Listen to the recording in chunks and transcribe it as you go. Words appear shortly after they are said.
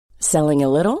Selling a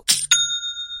little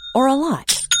or a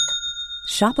lot?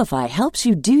 Shopify helps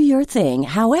you do your thing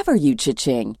however you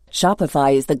cha-ching.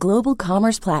 Shopify is the global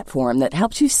commerce platform that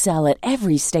helps you sell at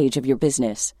every stage of your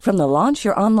business. From the launch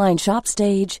your online shop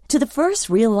stage to the first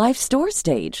real-life store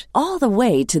stage, all the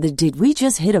way to the did we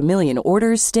just hit a million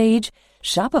orders stage.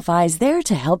 Shopify is there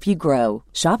to help you grow.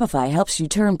 Shopify helps you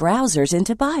turn browsers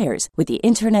into buyers with the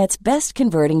internet's best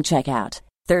converting checkout.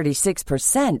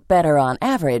 36% better on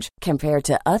average compared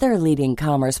to other leading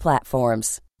commerce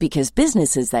platforms. Because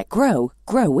businesses that grow,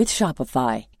 grow with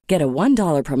Shopify. Get a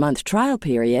 $1 per month trial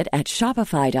period at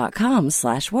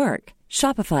shopify.com/work.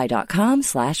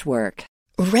 Shopify.com/work.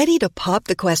 Ready to pop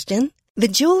the question? The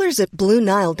jewelers at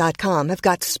BlueNile.com have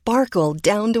got sparkle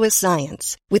down to a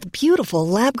science with beautiful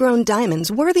lab-grown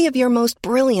diamonds worthy of your most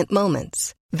brilliant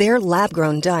moments. Their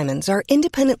lab-grown diamonds are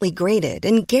independently graded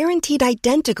and guaranteed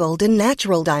identical to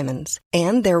natural diamonds,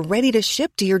 and they're ready to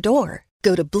ship to your door.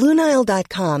 Go to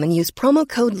BlueNile.com and use promo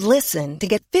code LISTEN to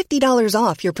get $50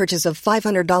 off your purchase of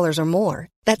 $500 or more.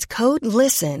 That's code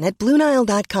LISTEN at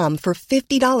BlueNile.com for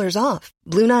 $50 off.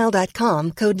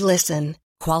 BlueNile.com, code LISTEN.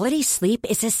 Quality sleep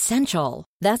is essential.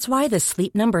 That's why the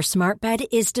Sleep Number Smart Bed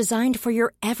is designed for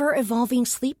your ever-evolving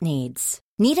sleep needs.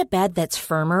 Need a bed that's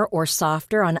firmer or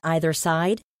softer on either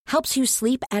side? Helps you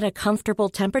sleep at a comfortable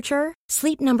temperature?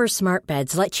 Sleep Number Smart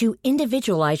Beds let you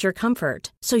individualize your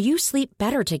comfort, so you sleep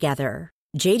better together.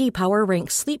 J.D. Power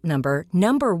ranks Sleep Number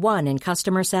number 1 in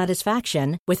customer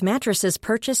satisfaction with mattresses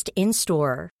purchased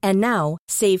in-store. And now,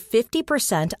 save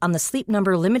 50% on the Sleep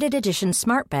Number Limited Edition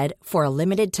Smart Bed for a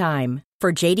limited time.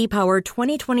 For J.D. Power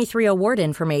 2023 award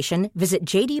information, visit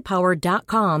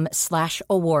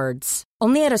jdpower.com/awards.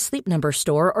 Only at a Sleep Number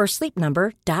store or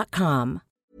sleepnumber.com.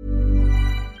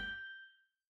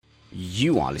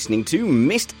 You are listening to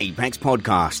Missed Apex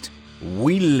Podcast.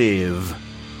 We live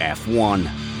F1.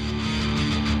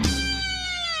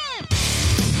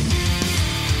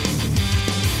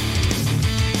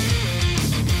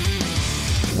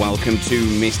 Welcome to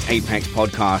Missed Apex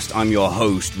Podcast. I'm your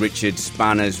host, Richard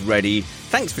Spanners Ready.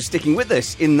 Thanks for sticking with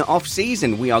us in the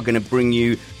off-season. We are going to bring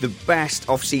you the best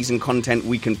off-season content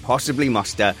we can possibly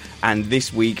muster. And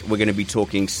this week, we're going to be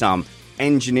talking some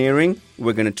engineering,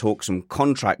 we're going to talk some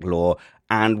contract law,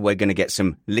 and we're going to get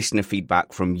some listener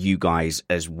feedback from you guys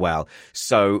as well.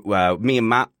 So me and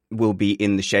Matt will be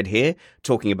in the shed here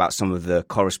talking about some of the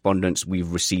correspondence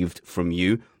we've received from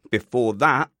you. Before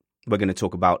that, we're going to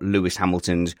talk about Lewis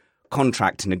Hamilton's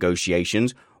contract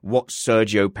negotiations, what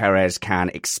Sergio Perez can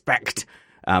expect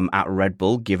at Red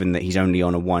Bull, given that he's only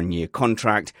on a 1-year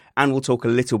contract. And we'll talk a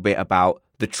little bit about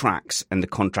the tracks and the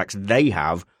contracts they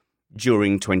have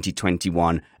during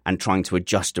 2021 and trying to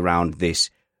adjust around this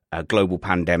global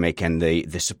pandemic and the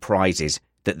surprises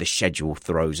that the schedule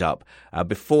throws up.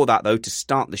 Before that, though, to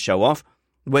start the show off,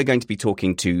 we're going to be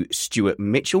talking to Stuart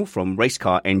Mitchell from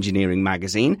Racecar Engineering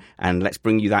Magazine, and let's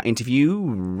bring you that interview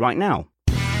right now.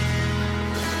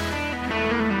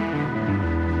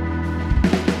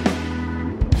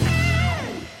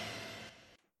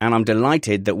 And I'm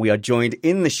delighted that we are joined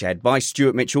in the shed by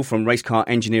Stuart Mitchell from Racecar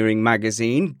Engineering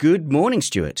Magazine. Good morning,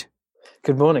 Stuart.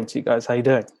 Good morning to you guys. How you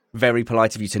doing? Very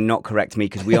polite of you to not correct me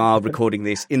because we are recording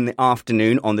this in the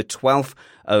afternoon on the 12th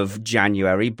of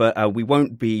January, but we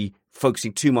won't be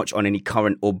focusing too much on any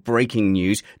current or breaking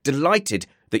news. Delighted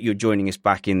that you're joining us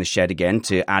back in the shed again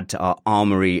to add to our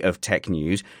armory of tech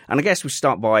news. And I guess we'll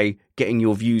start by getting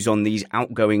your views on these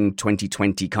outgoing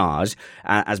 2020 cars.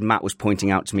 As Matt was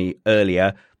pointing out to me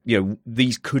earlier, you know,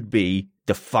 these could be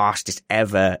the fastest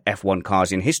ever F1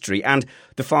 cars in history and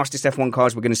the fastest F1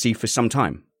 cars we're going to see for some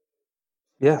time.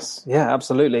 Yes, yeah,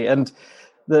 absolutely. And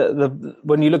the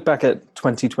when you look back at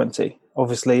 2020,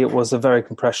 obviously it was a very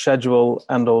compressed schedule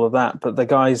and all of that, but the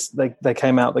guys, they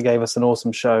came out, they gave us an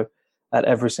awesome show at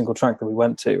every single track that we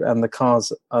went to, and the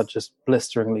cars are just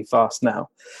blisteringly fast now.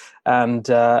 And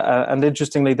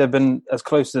interestingly, they've been as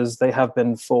close as they have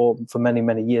been for many,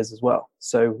 many years as well.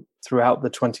 So throughout the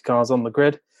 20 cars on the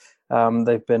grid,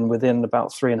 they've been within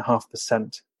about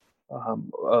 3.5%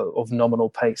 of nominal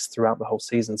pace throughout the whole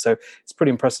season. So it's pretty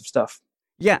impressive stuff.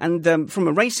 Yeah, and from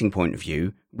a racing point of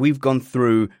view, we've gone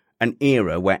through an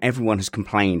era where everyone has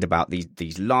complained about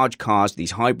these large cars,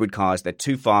 these hybrid cars. They're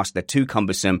too fast, they're too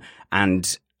cumbersome,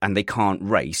 and they can't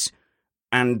race.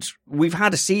 And we've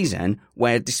had a season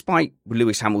where, despite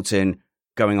Lewis Hamilton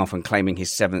going off and claiming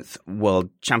his 7th world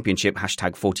championship,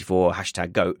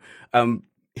 #44, #GOAT,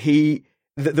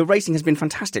 the racing has been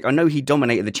fantastic. I know he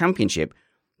dominated the championship,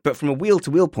 but from a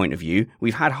wheel-to-wheel point of view,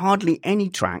 we've had hardly any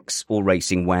tracks or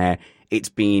racing where it's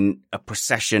been a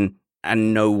procession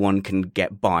and no one can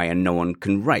get by and no one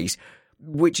can race.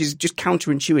 which is just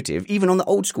counterintuitive, even on the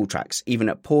old school tracks, even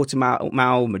at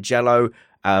Portimao, Mugello,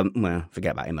 well,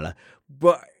 forget about Imola.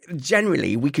 But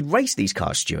generally, we could race these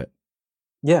cars, Stuart.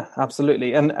 Yeah,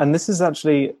 absolutely. And this is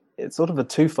actually, it's sort of a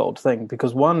twofold thing,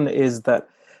 because one is that,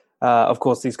 of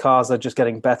course, these cars are just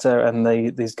getting better, and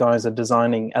these guys are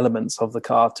designing elements of the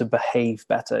car to behave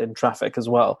better in traffic as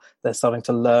well. They're starting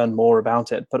to learn more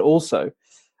about it. But also,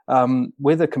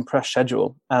 with a compressed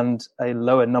schedule and a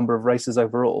lower number of races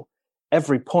overall,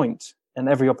 every point and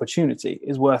every opportunity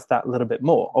is worth that little bit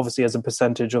more, obviously as a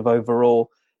percentage of overall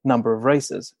number of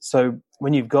races. So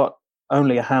when you've got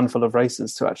only a handful of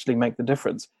races to actually make the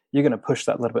difference, you're going to push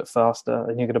that a little bit faster,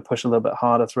 and you're going to push a little bit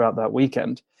harder throughout that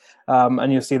weekend.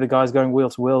 And you'll see the guys going wheel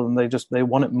to wheel, and they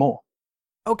want it more.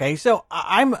 Okay, so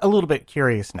I'm a little bit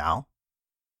curious now.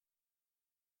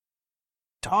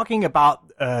 Talking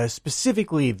about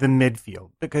specifically the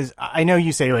midfield, because I know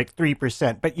you say like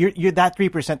 3%, but you're that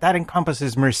 3%, that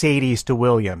encompasses Mercedes to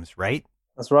Williams, right?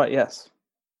 That's right, yes.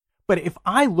 But if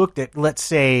I looked at, let's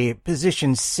say,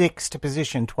 position 6 to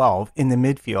position 12 in the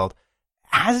midfield,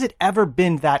 has it ever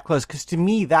been that close? Because to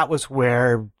me, that was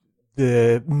where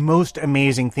the most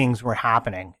amazing things were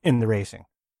happening in the racing.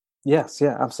 Yes,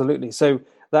 yeah, absolutely. So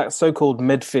that so-called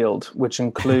midfield, which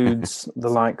includes the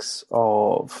likes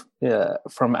of,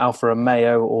 from Alfa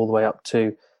Romeo all the way up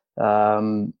to,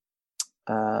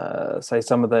 say,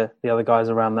 some of the other guys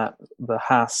around that, the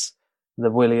Haas,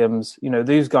 the Williams,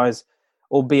 these guys,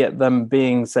 albeit them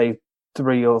being, say,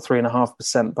 3 or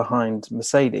 3.5% behind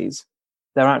Mercedes,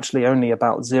 they're actually only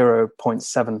about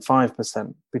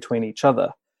 0.75% between each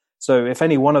other. So if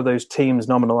any one of those teams'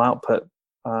 nominal output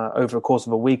over the course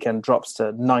of a weekend drops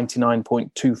to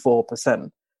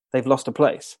 99.24%, they've lost a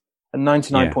place. And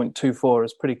 99.24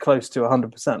 is pretty close to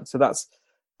 100%. So that's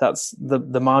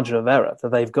the margin of error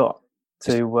that they've got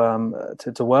to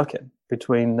work in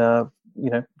between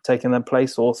taking their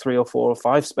place, or 3 or 4 or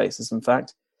 5 spaces, in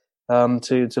fact,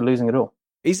 to losing it all.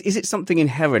 Is it something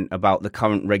inherent about the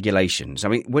current regulations? I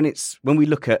mean, when we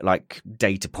look at like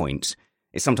data points,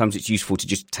 sometimes it's useful to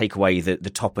just take away the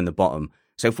top and the bottom.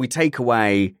 So if we take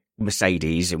away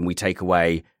Mercedes and we take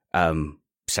away,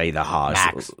 say, the Haas,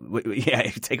 Max.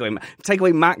 take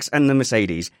away Max and the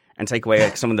Mercedes, and take away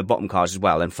some of the bottom cars as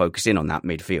well, and focus in on that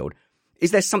midfield. Is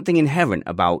there something inherent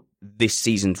about this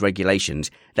season's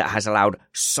regulations that has allowed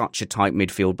such a tight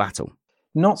midfield battle?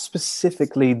 Not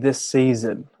specifically this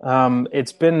season.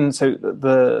 It's been so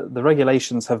the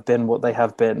regulations have been what they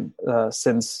have been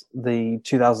since the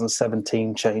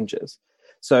 2017 changes.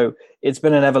 So it's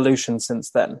been an evolution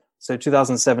since then. So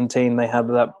 2017, they had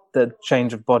the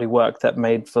change of bodywork that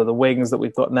made for the wings that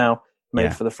we've got now,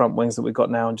 made for the front wings that we've got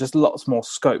now, and just lots more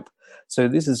scope. So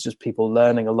this is just people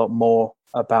learning a lot more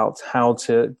about how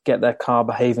to get their car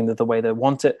behaving the way they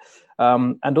want it,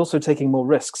 and also taking more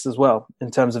risks as well in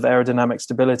terms of aerodynamic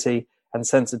stability and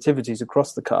sensitivities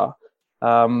across the car,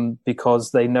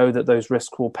 because they know that those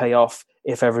risks will pay off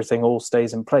if everything all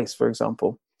stays in place, for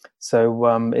example.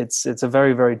 So it's a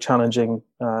very, very challenging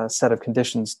set of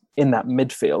conditions in that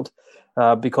midfield,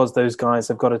 because those guys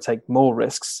have got to take more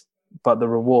risks, but the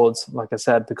rewards, like I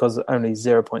said, because only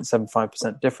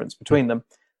 0.75% difference between them,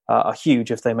 are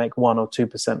huge if they make 1 or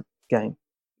 2% gain.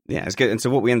 Yeah, it's good. And so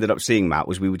what we ended up seeing, Matt,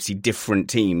 was we would see different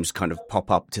teams kind of pop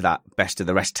up to that best of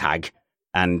the rest tag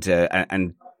and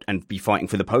be fighting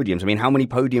for the podiums. I mean, how many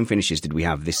podium finishes did we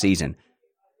have this season?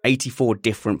 84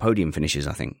 different podium finishes,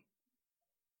 I think.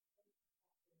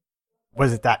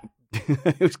 Was it that?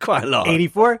 It was quite a lot.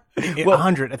 84?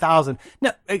 100, 1,000.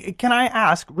 Now, can I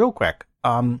ask real quick,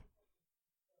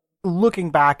 looking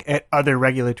back at other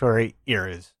regulatory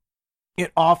eras,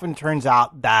 it often turns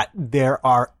out that there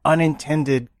are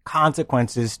unintended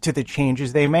consequences to the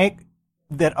changes they make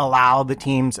that allow the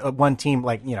teams, one team,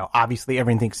 like, obviously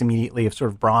everyone thinks immediately of sort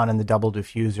of Brawn and the double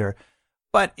diffuser,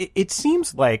 but it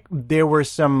seems like there were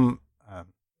some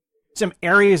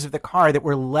areas of the car that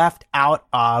were left out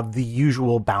of the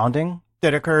usual bounding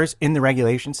that occurs in the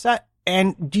regulation set.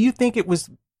 And do you think it was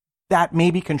that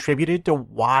maybe contributed to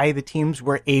why the teams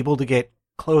were able to get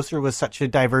closer with such a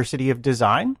diversity of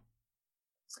design?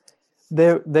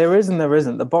 There is and there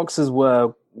isn't. The boxes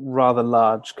were rather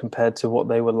large compared to what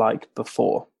they were like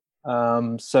before.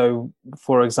 So,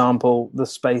 for example, the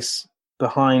space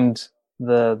behind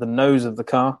the nose of the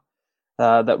car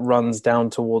that runs down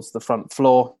towards the front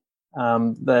floor,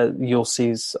 there you'll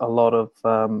see a lot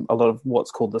of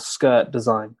what's called the skirt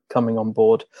design coming on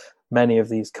board many of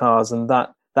these cars, and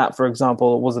that for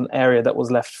example was an area that was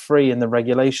left free in the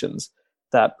regulations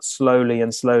that slowly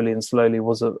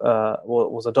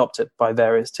was adopted by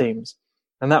various teams,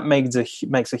 and that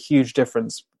makes a huge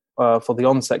difference for the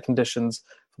onset conditions,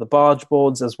 for the barge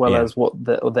boards, as well as what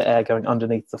the air going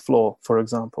underneath the floor, for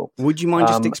example. Would you mind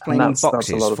just explaining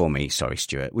boxes for me? Sorry,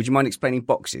 Stuart. Would you mind explaining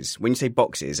boxes? When you say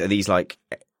boxes, are these like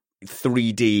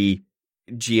 3D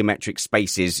geometric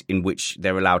spaces in which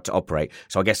they're allowed to operate?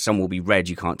 So I guess some will be red,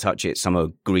 you can't touch it. Some are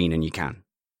green and you can.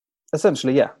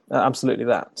 Essentially, yeah, absolutely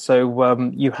that.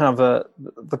 So you have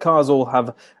the cars all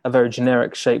have a very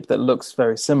generic shape that looks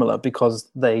very similar because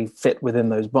they fit within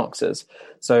those boxes.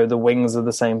 So the wings are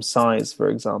the same size, for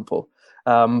example.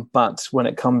 But when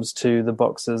it comes to the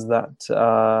boxes that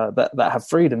have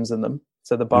freedoms in them,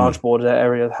 so the barge board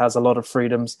area has a lot of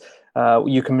freedoms.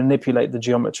 You can manipulate the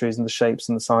geometries and the shapes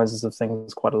and the sizes of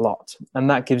things quite a lot, and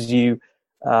that gives you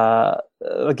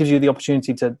the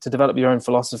opportunity to develop your own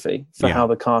philosophy for how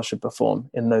the car should perform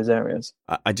in those areas.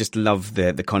 I just love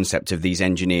the concept of these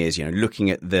engineers, looking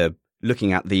at the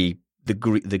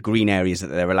green areas that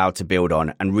they're allowed to build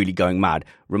on and really going mad.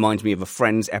 Reminds me of a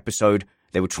Friends episode.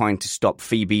 They were trying to stop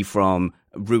Phoebe from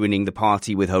ruining the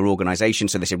party with her organization.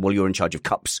 So they said, well, you're in charge of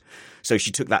cups. So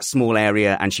she took that small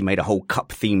area and she made a whole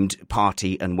cup-themed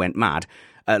party and went mad.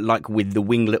 Like with the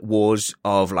winglet wars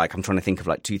of, like, I'm trying to think of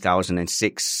like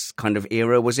 2006 kind of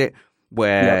era, was it?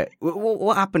 Where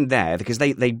what happened there? Because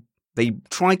they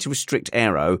tried to restrict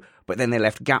aero, but then they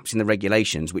left gaps in the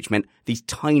regulations, which meant these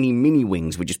tiny mini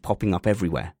wings were just popping up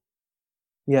everywhere.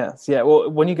 Yes, yeah. Well,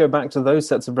 when you go back to those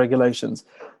sets of regulations,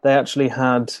 they actually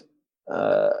had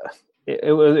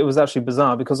it was actually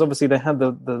bizarre because obviously they had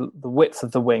the width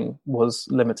of the wing was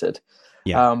limited.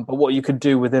 Yeah. But what you could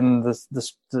do within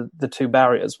the two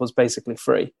barriers was basically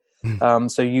free.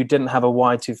 So you didn't have a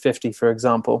Y250, for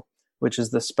example, which is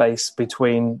the space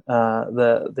between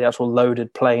the actual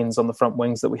loaded planes on the front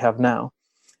wings that we have now.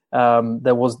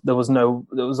 There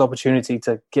was opportunity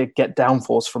to get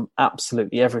downforce from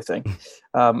absolutely everything,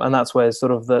 and that's where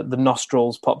sort of the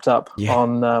nostrils popped up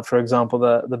on, for example,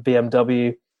 the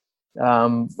BMW.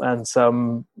 And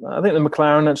some, I think the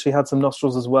McLaren actually had some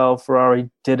nostrils as well. Ferrari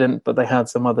didn't, but they had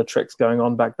some other tricks going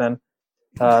on back then.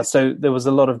 So there was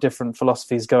a lot of different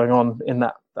philosophies going on in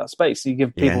that space. You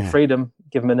give people freedom,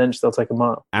 give them an inch, they'll take a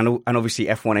mile. And obviously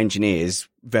F1 engineers,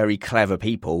 very clever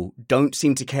people, don't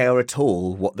seem to care at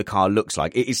all what the car looks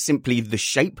like. It is simply the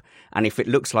shape. And if it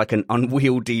looks like an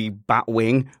unwieldy bat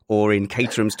wing, or in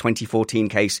Caterham's 2014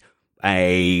 case,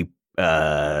 an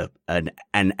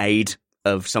aid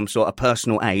of some sort of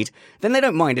personal aid, then they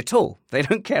don't mind at all. They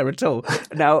don't care at all.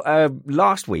 Now,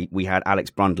 last week we had Alex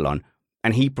Brundle on,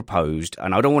 and he proposed,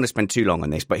 and I don't want to spend too long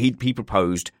on this, but he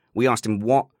proposed, we asked him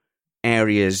what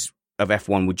areas of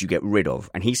F1 would you get rid of?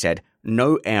 And he said,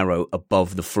 no aero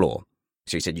above the floor.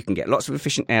 So he said you can get lots of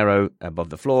efficient aero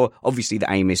above the floor. Obviously the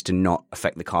aim is to not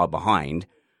affect the car behind.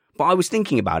 But I was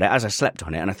thinking about it as I slept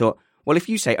on it, and I thought, well, if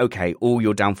you say, okay, all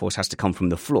your downforce has to come from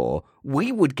the floor,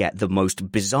 we would get the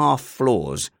most bizarre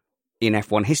floors in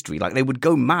F1 history. Like, they would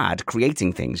go mad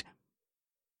creating things.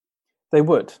 They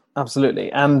would,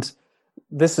 absolutely. And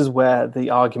this is where the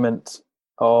argument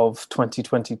of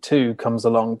 2022 comes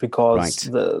along, because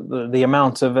the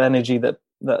amount of energy that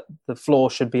the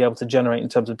floor should be able to generate in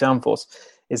terms of downforce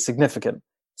is significant.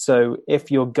 So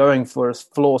if you're going for a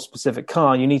floor-specific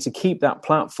car, you need to keep that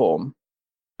platform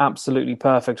absolutely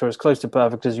perfect, or as close to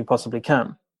perfect as you possibly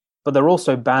can. But they're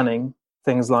also banning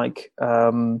things like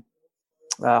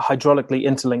hydraulically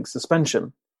interlinked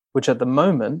suspension, which at the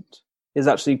moment is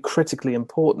actually critically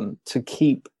important to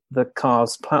keep the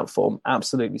car's platform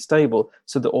absolutely stable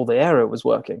so that all the aero was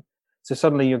working. So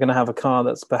suddenly you're going to have a car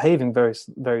that's behaving very,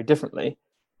 very differently,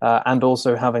 and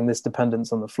also having this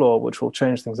dependence on the floor, which will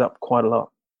change things up quite a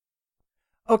lot.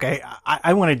 Okay,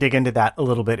 I want to dig into that a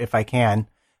little bit if I can.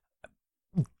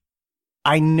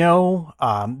 I know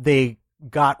they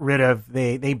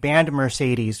banned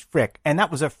Mercedes Frick, and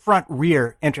that was a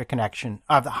front-rear interconnection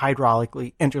of the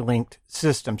hydraulically interlinked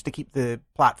systems to keep the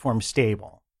platform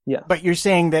stable. Yeah. But you're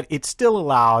saying that it's still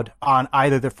allowed on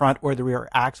either the front or the rear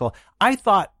axle. I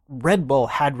thought Red Bull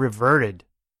had reverted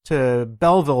to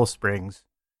Belleville springs,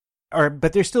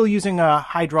 but they're still using a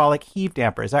hydraulic heave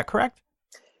damper. Is that correct?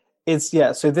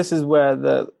 So this is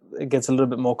where it gets a little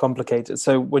bit more complicated.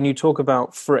 So when you talk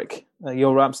about Frick,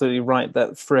 you're absolutely right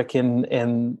that Frick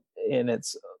in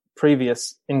its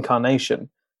previous incarnation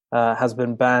has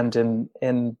been banned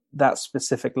in that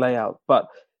specific layout, but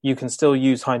you can still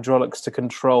use hydraulics to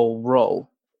control roll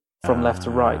from left to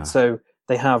right. So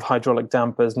they have hydraulic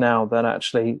dampers now that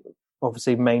actually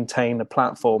obviously maintain a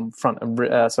platform front and rear,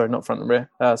 not front and rear,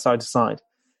 side to side.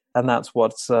 And that's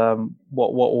what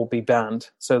will be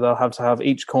banned. So they'll have to have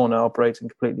each corner operating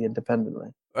completely independently.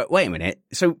 Wait a minute.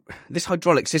 So this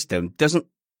hydraulic system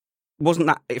wasn't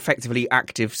that effectively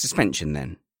active suspension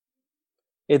then?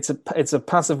 It's a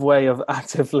passive way of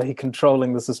actively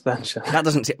controlling the suspension. That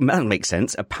doesn't make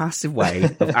sense. A passive way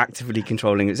of actively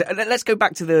controlling it. Let's go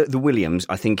back to the Williams,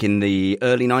 I think in the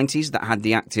early 90s, that had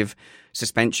the active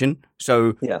suspension.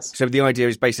 So, yes. So the idea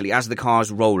is basically as the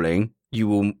car's rolling, you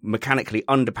will mechanically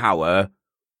underpower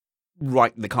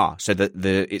right the car so that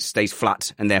it stays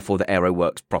flat and therefore the aero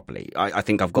works properly. I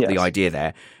think I've got the idea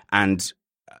there. And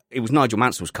it was Nigel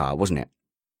Mansell's car, wasn't it?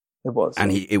 It was.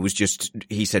 And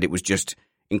he said it was just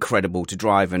incredible to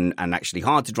drive and actually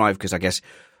hard to drive because I guess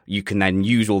you can then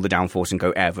use all the downforce and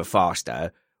go ever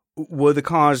faster. Were the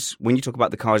cars, when you talk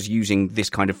about the cars using this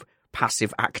kind of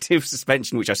passive active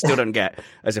suspension, which I still don't get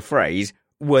as a phrase,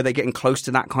 were they getting close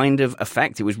to that kind of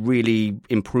effect? It was really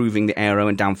improving the aero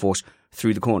and downforce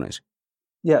through the corners.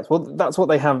 Yes, well, that's what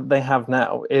they have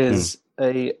now is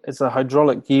it's a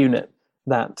hydraulic unit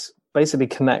that basically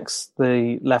connects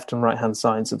the left and right hand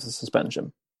sides of the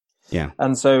suspension. Yeah.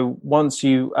 And so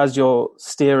as you're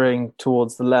steering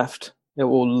towards the left, it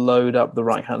will load up the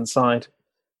right hand side,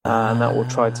 and that will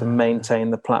try to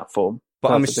maintain the platform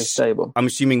perfectly stable. I'm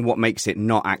assuming what makes it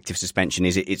not active suspension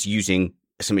is it's using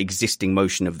some existing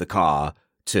motion of the car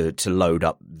to load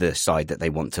up the side that they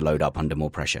want to load up under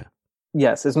more pressure.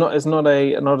 Yes, it's not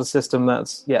a system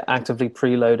that's actively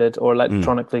preloaded or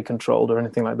electronically controlled or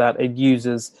anything like that. It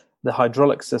uses the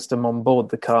hydraulic system on board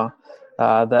the car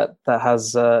that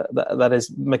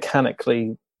is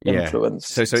mechanically influenced.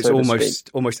 So it's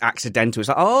almost accidental. It's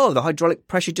like, the hydraulic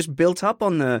pressure just built up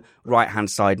on the right hand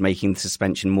side, making the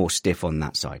suspension more stiff on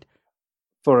that side.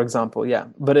 For example, yeah,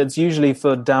 but it's usually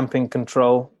for damping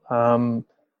control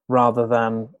rather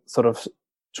than sort of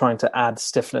trying to add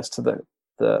stiffness to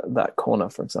that corner,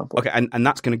 for example. Okay, and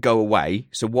that's going to go away.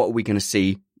 So what are we going to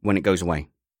see when it goes away?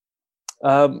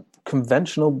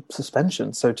 Conventional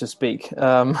suspension, so to speak.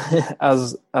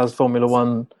 As Formula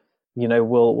One,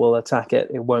 will attack it.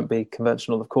 It won't be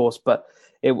conventional, of course, but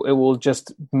it will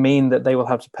just mean that they will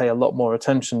have to pay a lot more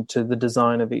attention to the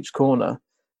design of each corner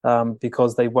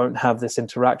because they won't have this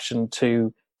interaction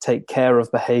to take care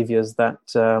of behaviors that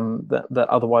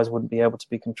otherwise wouldn't be able to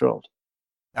be controlled.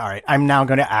 All right, I'm now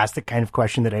going to ask the kind of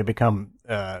question that I become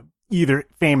either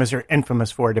famous or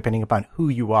infamous for, depending upon who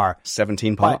you are.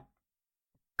 17 part.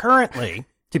 Currently,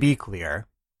 to be clear,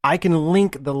 I can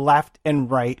link the left and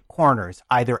right corners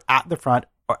either at the front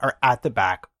or at the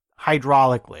back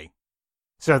hydraulically,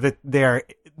 so that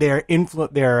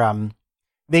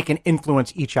they can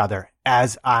influence each other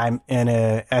as I'm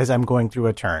going through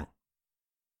a turn.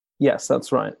 Yes,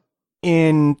 that's right.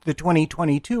 In the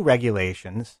 2022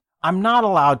 regulations, I'm not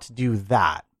allowed to do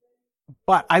that,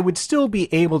 but I would still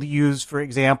be able to use, for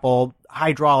example,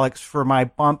 hydraulics for my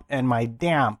bump and my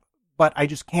damp, but I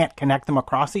just can't connect them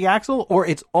across the axle, or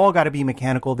it's all got to be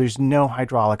mechanical. There's no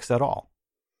hydraulics at all.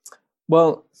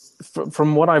 Well,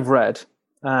 from what I've read,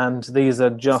 and these are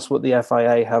just what the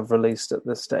FIA have released at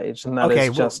this stage, and that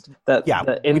is just that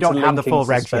we don't have the full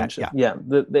regs yet. Yeah,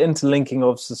 the interlinking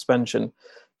of suspension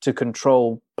to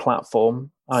control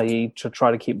platform, i.e. to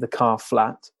try to keep the car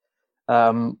flat,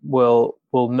 will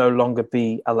no longer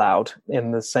be allowed in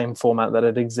the same format that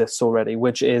it exists already,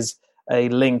 which is a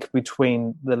link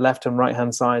between the left and right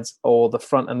hand sides, or the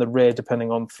front and the rear,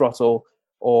 depending on throttle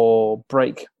or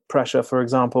brake pressure, for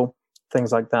example.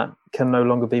 Things like that can no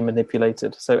longer be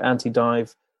manipulated. So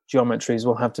anti-dive geometries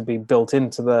will have to be built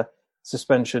into the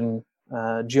suspension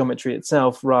geometry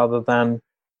itself, rather than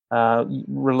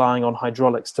relying on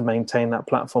hydraulics to maintain that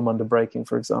platform under braking,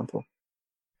 for example.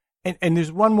 And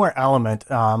there's one more element.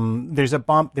 There's a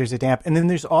bump, there's a damp, and then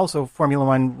there's also Formula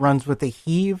One runs with the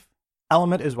heave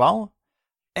element as well.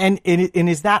 And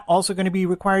is that also going to be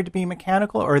required to be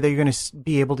mechanical, or are they going to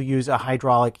be able to use a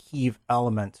hydraulic heave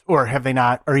element, or have they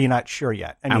not? Are you not sure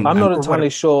yet? I'm not entirely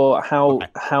sure how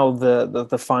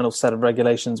the final set of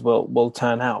regulations will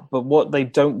turn out. But what they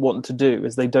don't want to do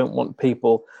is they don't want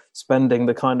people spending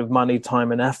the kind of money,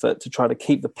 time, and effort to try to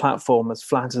keep the platform as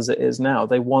flat as it is now.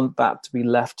 They want that to be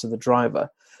left to the driver.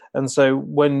 And so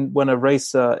when a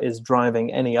racer is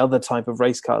driving any other type of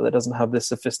race car that doesn't have this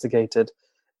sophisticated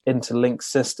interlinked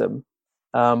system,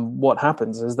 what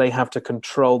happens is they have to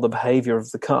control the behavior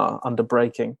of the car under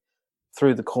braking,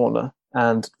 through the corner,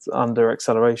 and under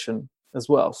acceleration as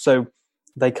well. So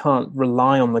they can't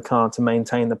rely on the car to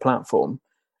maintain the platform,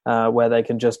 where they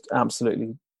can just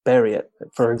absolutely bury it,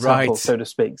 for example, so to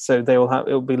speak. So it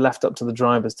will be left up to the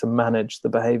drivers to manage the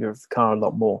behavior of the car a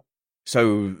lot more.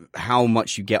 So how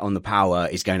much you get on the power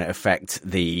is going to affect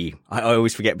I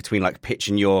always forget between like pitch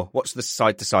and what's the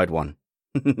side-to-side one?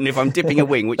 If I'm dipping a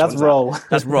wing, which that's roll.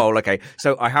 That's roll. Okay.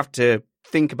 So I have to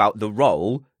think about the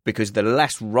roll, because the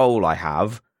less roll I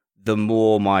have, the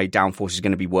more my downforce is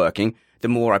going to be working. the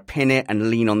more I pin it and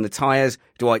lean on the tires,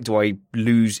 do I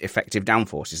lose effective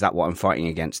downforce? Is that what I'm fighting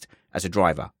against as a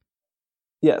driver?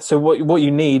 Yeah. So what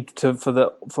you need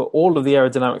for all of the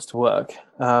aerodynamics to work,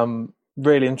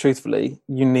 really and truthfully,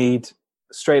 you need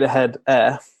straight ahead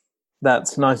air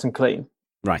that's nice and clean.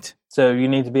 Right. So you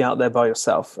need to be out there by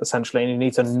yourself, essentially, and you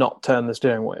need to not turn the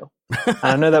steering wheel. And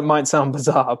I know that might sound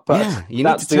bizarre, but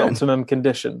that's the optimum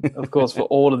condition, of course, for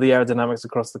all of the aerodynamics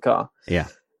across the car. Yeah.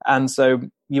 And so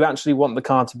you actually want the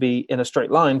car to be in a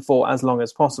straight line for as long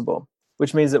as possible,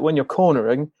 which means that when you're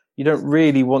cornering, you don't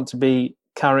really want to be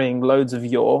carrying loads of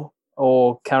yaw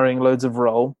or carrying loads of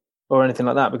roll or anything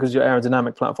like that, because your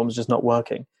aerodynamic platform is just not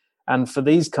working. And for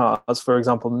these cars, for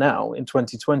example, now in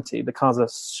 2020, the cars are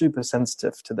super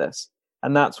sensitive to this.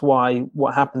 And that's why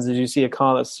what happens is you see a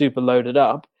car that's super loaded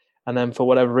up, and then for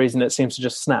whatever reason, it seems to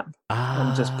just snap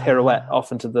and just pirouette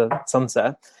off into the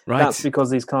sunset. Right. That's because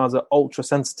these cars are ultra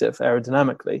sensitive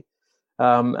aerodynamically.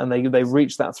 And they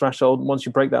reach that threshold. Once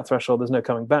you break that threshold, there's no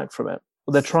coming back from it.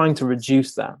 But they're trying to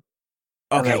reduce that.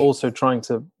 Okay. And they're also trying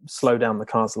to slow down the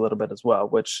cars a little bit as well,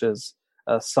 which is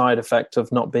a side effect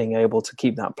of not being able to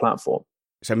keep that platform.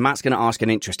 So Matt's going to ask an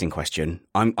interesting question.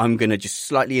 I'm going to just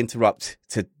slightly interrupt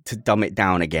to dumb it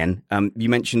down again. You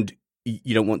mentioned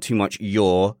you don't want too much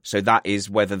yaw, so that is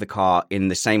whether the car in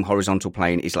the same horizontal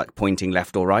plane is like pointing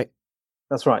left or right?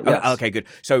 That's right, yes. Okay, good.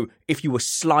 So if you were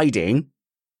sliding,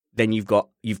 then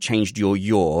you've changed your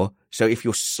yaw. So if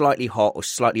you're slightly hot or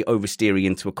slightly oversteering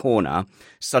into a corner,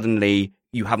 suddenly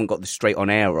you haven't got the straight on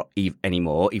air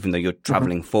anymore, even though you're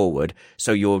traveling forward.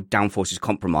 So your downforce is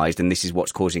compromised, and this is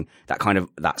what's causing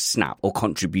that snap, or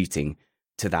contributing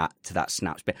to that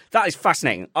snap spin. That is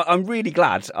fascinating. I'm really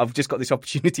glad I've just got this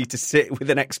opportunity to sit with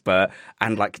an expert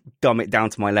and like dumb it down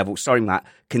to my level. Sorry, Matt,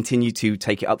 continue to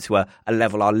take it up to a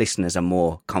level our listeners are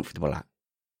more comfortable at.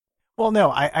 Well, no,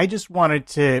 I just wanted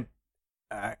to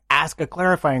ask a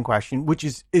clarifying question, which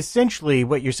is essentially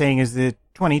what you're saying is the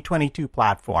 2022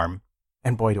 platform.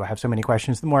 And boy, do I have so many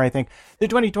questions. The more I think, the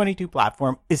 2022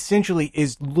 platform essentially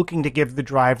is looking to give the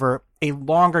driver a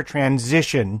longer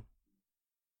transition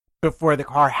before the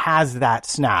car has that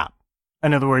snap.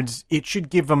 In other words, it should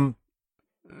give them,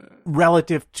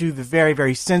 relative to the very,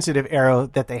 very sensitive aero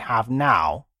that they have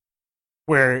now,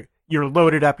 where you're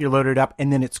loaded up,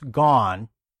 and then it's gone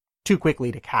too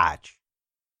quickly to catch.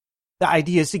 The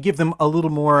idea is to give them a little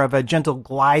more of a gentle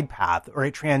glide path or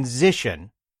a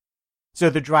transition, so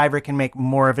the driver can make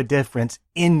more of a difference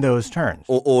in those turns.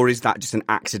 Or is that just an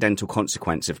accidental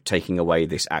consequence of taking away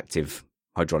this active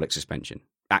hydraulic suspension?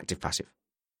 Active, passive?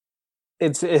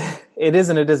 It is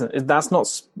and it isn't. That's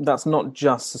not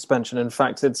just suspension. In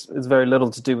fact, it's very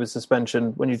little to do with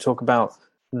suspension when you talk about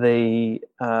the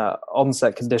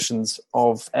onset conditions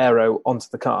of aero onto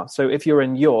the car. So if you're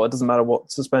in yaw, it doesn't matter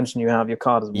what suspension you have, your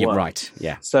car doesn't work. Right,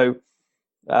 yeah. So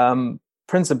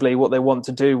principally what they want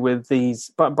to do with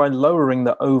these, by lowering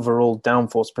the overall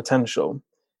downforce potential,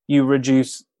 you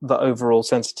reduce the overall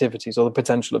sensitivities or the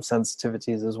potential of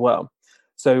sensitivities as well.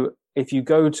 So if you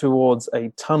go towards a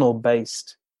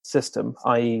tunnel-based system,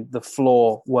 i.e. the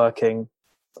floor working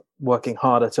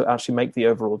harder to actually make the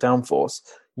overall downforce,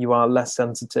 you are less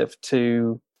sensitive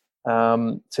to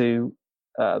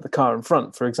the car in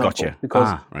front, for example. Gotcha.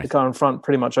 Because the car in front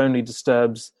pretty much only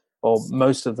disturbs, or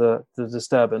most of the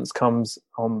disturbance comes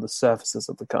on the surfaces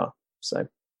of the car. So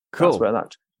cool. That's where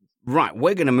that. Right,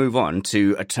 we're going to move on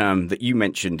to a term that you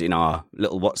mentioned in our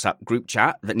little WhatsApp group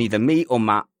chat that neither me or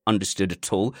Matt understood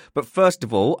at all. But first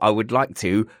of all, I would like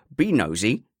to be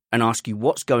nosy and ask you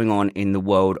what's going on in the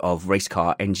world of Race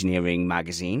Car Engineering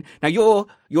magazine. Now,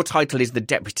 your title is the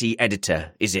deputy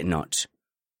editor, is it not?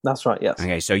 That's right, yes.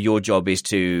 Okay, so your job is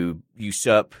to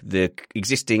usurp the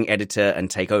existing editor and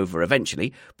take over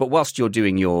eventually. But whilst you're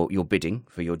doing your bidding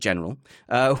for your general,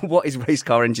 what is Race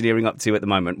Car Engineering up to at the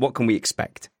moment? What can we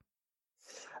expect?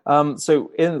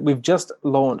 We've just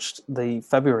launched the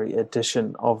February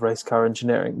edition of Race Car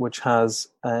Engineering, which has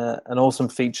an awesome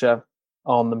feature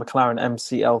on the McLaren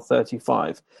MCL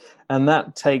 35. And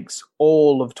that takes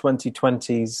all of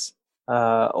 2020's,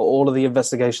 all of the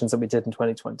investigations that we did in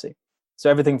 2020. So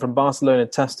everything from Barcelona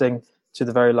testing to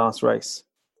the very last race.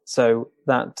 So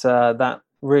that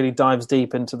really dives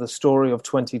deep into the story of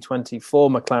 2020 for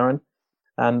McLaren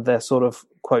and their sort of,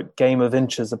 quote, game of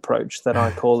inches approach that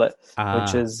I call it,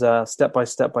 which is step by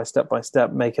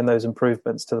step, making those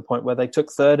improvements to the point where they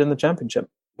took third in the championship.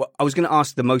 Well, I was going to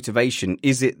ask the motivation.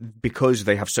 Is it because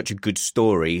they have such a good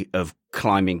story of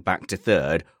climbing back to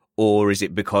third, or is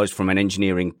it because from an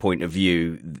engineering point of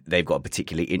view, they've got a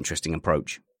particularly interesting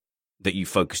approach that you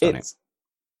focused on it?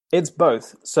 It's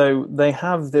both. So they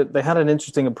had an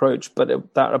interesting approach,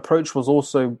 but that approach was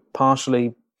also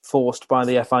partially forced by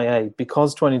the FIA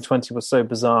because 2020 was so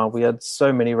bizarre. We had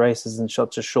so many races in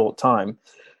such a short time.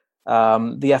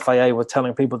 The FIA were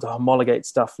telling people to homologate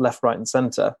stuff left, right, and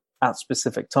center at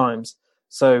specific times.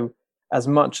 So as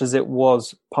much as it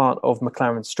was part of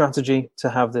McLaren's strategy to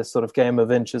have this sort of game of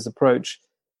inches approach,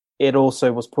 it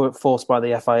also was forced by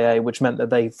the FIA, which meant that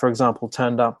they, for example,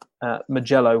 turned up at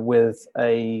Mugello with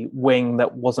a wing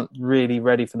that wasn't really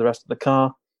ready for the rest of the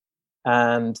car.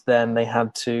 And then they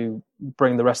had to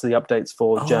bring the rest of the updates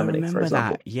for Germany, for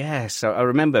example. That. Yeah, so I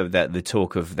remember that the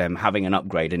talk of them having an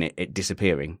upgrade and it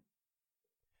disappearing.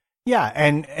 Yeah,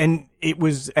 and it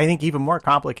was, I think, even more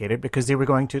complicated because they were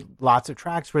going to lots of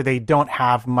tracks where they don't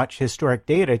have much historic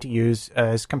data to use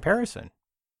as comparison.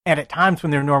 And at times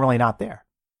when they're normally not there.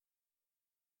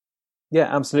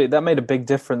 Yeah, absolutely. That made a big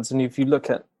difference. And if you look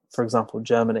at, for example,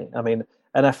 Germany, I mean,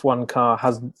 an F1 car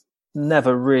has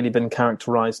never really been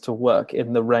characterized to work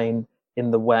in the rain,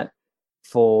 in the wet,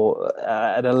 for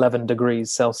at 11 degrees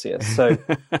Celsius. So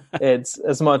it's,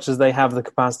 as much as they have the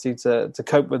capacity to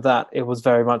cope with that, it was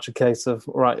very much a case of,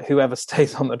 right, whoever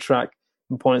stays on the track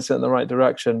and points it in the right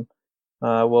direction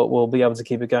will be able to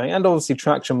keep it going. And obviously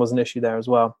traction was an issue there as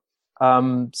well.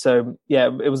 So yeah,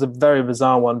 it was a very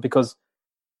bizarre one because,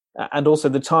 and also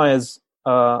the tires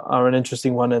are an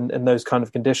interesting one in those kind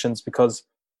of conditions, because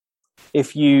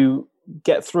if you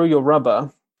get through your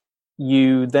rubber,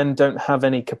 you then don't have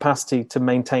any capacity to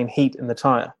maintain heat in the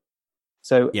tire.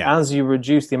 So as you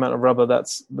reduce the amount of rubber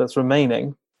that's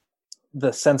remaining,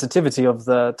 the sensitivity of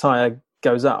the tire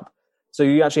goes up. So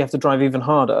you actually have to drive even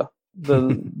harder,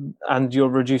 and you're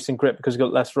reducing grip because you've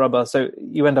got less rubber. So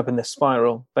you end up in this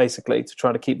spiral, basically, to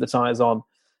try to keep the tires on.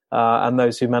 And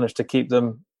those who manage to keep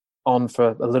them on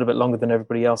for a little bit longer than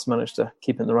everybody else managed to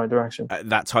keep it in the right direction.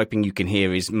 That typing you can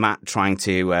hear is Matt trying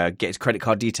to get his credit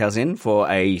card details in for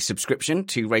a subscription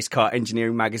to Race Car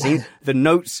Engineering magazine. The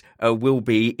notes will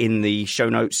be in the show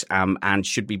notes and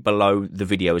should be below the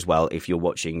video as well if you're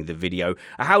watching the video.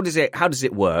 How does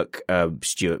it work,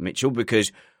 Stuart Mitchell?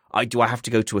 Because do I have to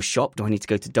go to a shop? Do I need to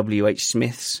go to WH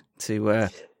Smith's to?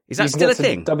 Is that still a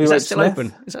thing? Is that still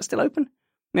open? Is that still open?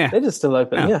 Yeah, it is still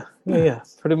open. Yeah.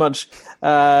 Pretty much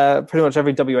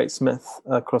every WH Smith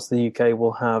across the UK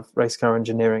will have Race Car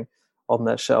Engineering on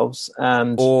their shelves,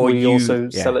 and we also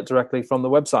sell it directly from the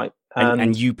website.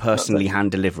 And you personally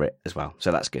hand deliver it as well,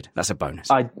 so that's good. That's a bonus.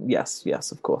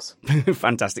 Yes, of course.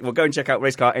 Fantastic. Well, go and check out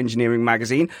Race Car Engineering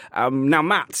magazine. Now,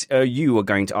 Matt, you are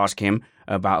going to ask him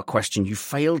about a question you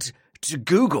failed to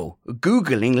Google.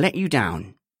 Googling let you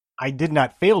down. I did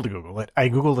not fail to Google it. I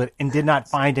Googled it and did not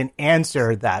find an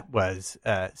answer that was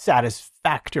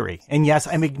satisfactory. And yes,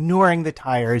 I'm ignoring the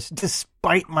tires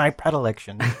despite my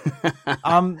predilection.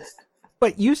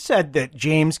 But you said that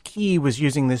James Key was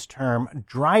using this term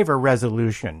driver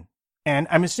resolution. And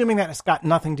I'm assuming that it's got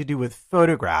nothing to do with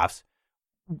photographs.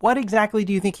 What exactly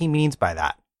do you think he means by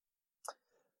that?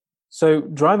 So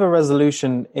driver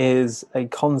resolution is a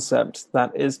concept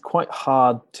that is quite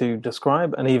hard to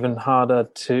describe and even harder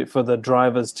for the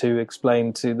drivers to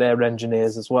explain to their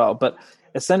engineers as well. But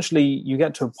essentially, you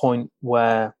get to a point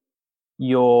where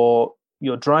you're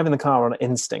driving the car on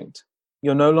instinct.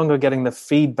 You're no longer getting the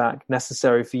feedback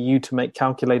necessary for you to make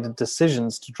calculated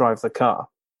decisions to drive the car.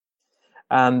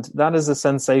 And that is a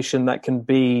sensation that can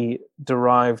be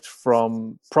derived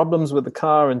from problems with the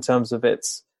car in terms of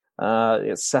its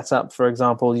setup, for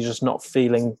example. You're just not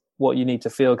feeling what you need to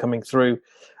feel coming through.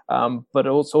 But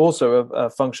it's also a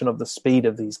function of the speed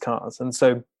of these cars. And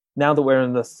so now that we're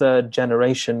in the third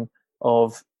generation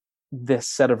of this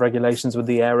set of regulations with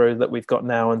the aero that we've got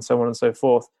now and so on and so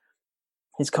forth,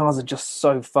 these cars are just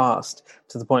so fast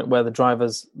to the point where the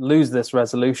drivers lose this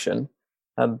resolution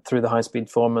through the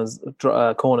high-speed corners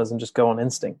and just go on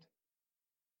instinct.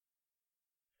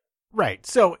 Right.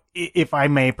 So if I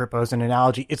may propose an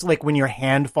analogy, it's like when your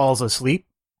hand falls asleep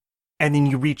and then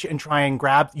you reach and try and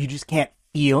grab, you just can't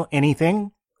feel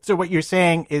anything. So what you're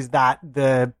saying is that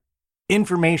the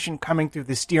information coming through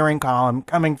the steering column,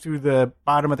 coming through the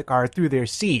bottom of the car, through their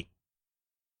seat,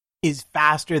 is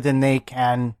faster than they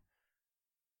can,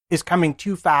 is coming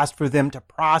too fast for them to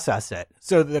process it.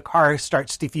 So the car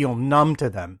starts to feel numb to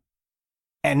them.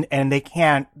 And they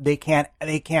can't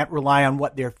rely on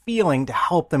what they're feeling to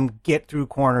help them get through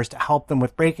corners, to help them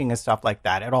with braking and stuff like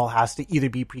that. It all has to either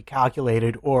be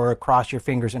pre-calculated or cross your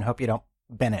fingers and hope you don't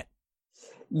bend it.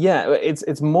 Yeah,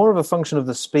 it's more of a function of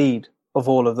the speed of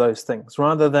all of those things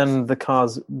rather than the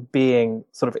cars being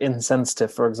sort of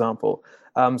insensitive, for example.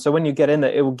 So when you get in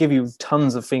there, it will give you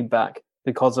tons of feedback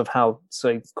because of how,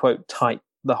 say, quote, tight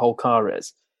the whole car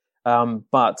is.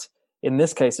 But in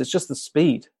this case, it's just the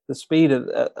speed. The speed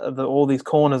of all these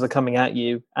corners are coming at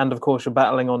you, and of course you're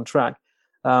battling on track.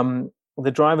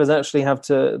 The drivers actually have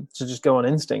to just go on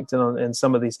instinct in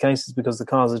some of these cases because the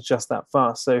cars are just that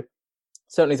fast. So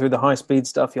certainly through the high speed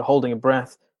stuff, you're holding a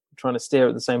breath, trying to steer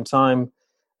at the same time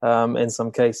in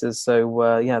some cases.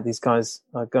 So these guys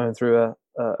are going through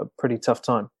a pretty tough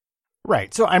time.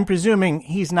 Right. So I'm presuming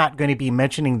he's not going to be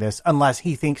mentioning this unless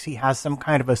he thinks he has some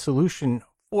kind of a solution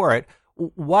for it.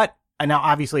 And now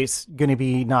obviously it's going to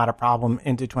be not a problem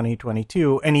into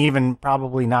 2022 and even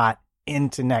probably not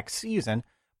into next season.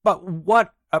 But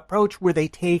what approach were they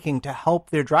taking to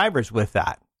help their drivers with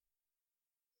that?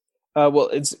 Well,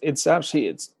 it's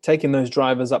taking those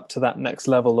drivers up to that next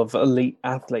level of elite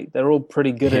athlete. They're all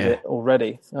pretty good at it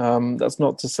already. That's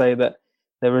not to say that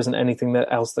there isn't anything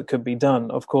else that could be done.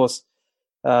 Of course,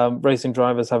 racing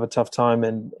drivers have a tough time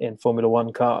in Formula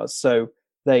One cars, so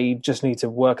they just need to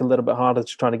work a little bit harder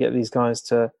to try to get these guys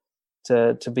to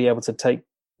be able to take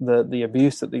the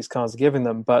abuse that these cars are giving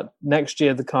them. But next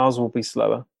year the cars will be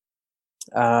slower,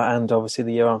 and obviously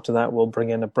the year after that we'll bring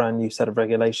in a brand new set of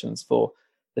regulations for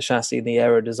the chassis and the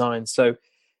aero design. So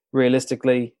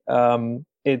realistically,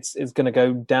 it's going to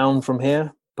go down from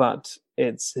here. But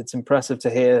it's impressive to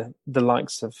hear the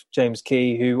likes of James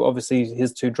Key, who obviously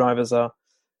his two drivers are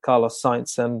Carlos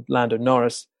Sainz and Lando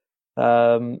Norris.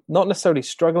 Not necessarily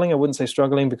struggling. I wouldn't say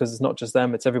struggling because it's not just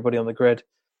them; it's everybody on the grid.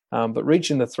 But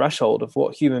reaching the threshold of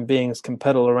what human beings can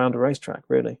pedal around a racetrack,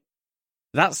 really.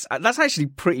 That's actually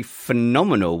pretty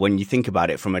phenomenal when you think about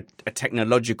it from a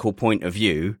technological point of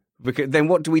view. Because then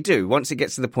what do we do once it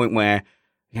gets to the point where,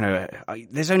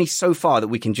 there's only so far that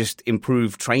we can just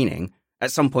improve training. At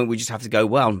some point we just have to go,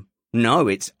 well, no,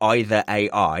 it's either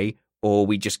AI or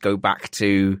we just go back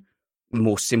to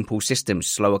more simple systems,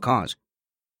 slower cars.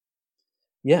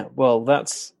 Yeah, well,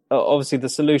 that's obviously the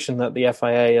solution that the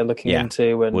FIA are looking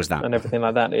into and everything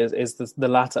like that is the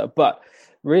latter. But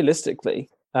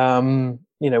realistically, when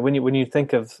you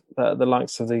think of the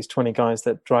likes of these 20 guys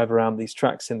that drive around these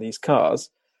tracks in these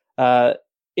cars,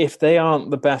 if they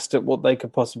aren't the best at what they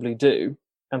could possibly do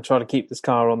and try to keep this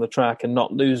car on the track and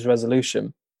not lose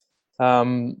resolution,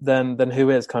 then who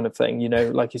is, kind of thing?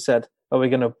 Like you said, are we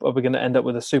gonna end up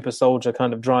with a super soldier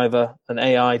kind of driver, an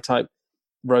AI type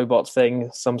robot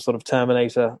thing, some sort of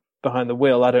Terminator behind the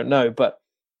wheel? I don't know, but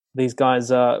these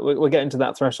guys we're getting to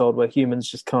that threshold where humans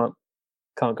just can't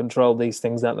control these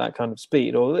things at that kind of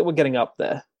speed, or we're getting up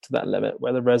there to that limit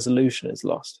where the resolution is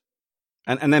lost.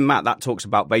 And then, Matt, that talks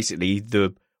about basically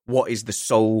what is the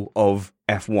soul of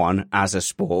F1 as a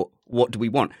sport? What do we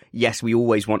want? Yes, we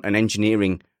always want an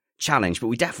engineering challenge, but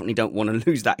we definitely don't want to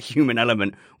lose that human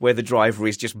element where the driver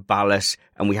is just ballast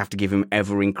and we have to give him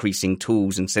ever-increasing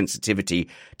tools and sensitivity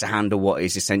to handle what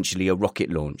is essentially a rocket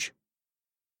launch.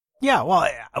 Yeah, well,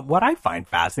 what I find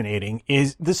fascinating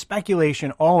is the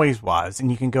speculation always was, and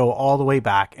you can go all the way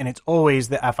back, and it's always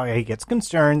the FIA gets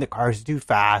concerned that cars are too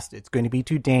fast, it's going to be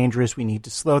too dangerous, we need to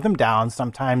slow them down.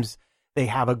 Sometimes they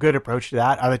have a good approach to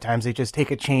that. Other times they just take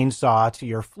a chainsaw to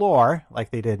your floor, like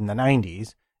they did in the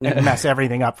 90s, and mess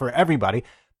everything up for everybody.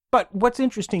 But what's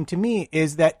interesting to me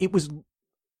is that it was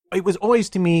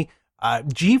always, to me,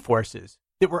 G-forces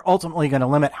that were ultimately going to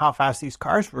limit how fast these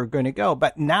cars were going to go.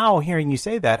 But now hearing you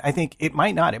say that, I think it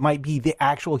might not. It might be the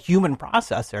actual human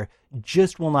processor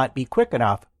just will not be quick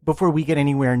enough before we get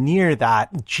anywhere near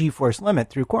that G-force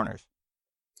limit through corners.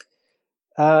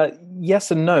 Yes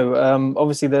and no.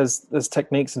 Obviously, there's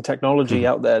techniques and technology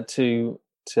out there to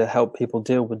help people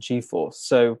deal with G-force.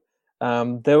 So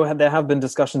there have been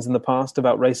discussions in the past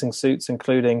about racing suits,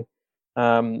 including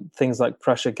things like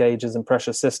pressure gauges and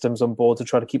pressure systems on board to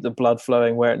try to keep the blood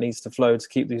flowing where it needs to flow to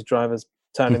keep these drivers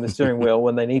turning the steering wheel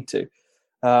when they need to.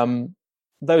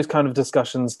 Those kind of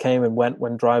discussions came and went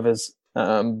when drivers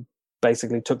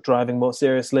basically took driving more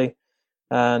seriously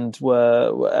and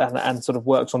sort of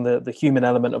worked on the human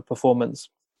element of performance.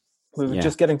 We're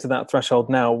just getting to that threshold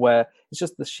now where it's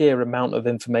just the sheer amount of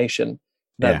information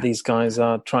that these guys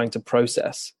are trying to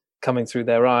process coming through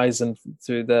their eyes and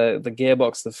through the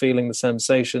gearbox, the feeling, the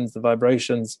sensations, the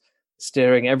vibrations,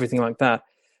 steering, everything like that.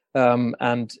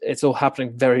 And it's all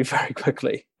happening very, very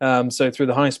quickly. So through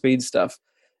the high speed stuff,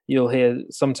 you'll hear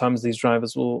sometimes these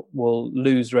drivers will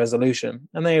lose resolution,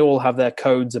 and they all have their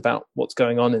codes about what's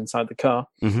going on inside the car.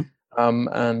 Mm-hmm.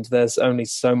 And there's only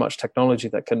so much technology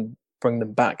that can bring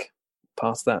them back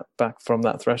from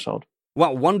that threshold.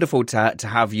 Well, wonderful to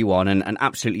have you on, and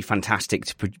absolutely fantastic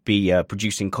to be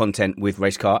producing content with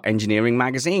Racecar Engineering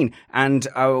Magazine. And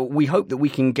we hope that we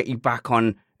can get you back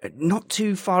on not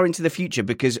too far into the future,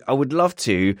 because I would love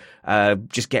to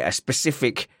just get a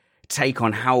specific take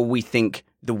on how we think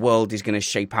the world is going to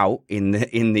shape out in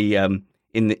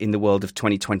the world of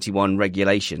 2021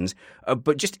 regulations.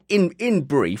 But just in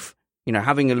brief,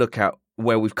 having a look at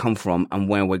where we've come from and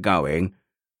where we're going,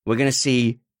 we're going to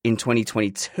see in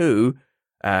 2022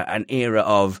 an era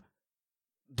of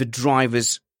the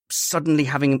drivers suddenly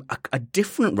having a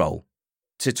different role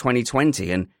to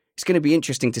 2020, and it's going to be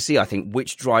interesting to see, I think,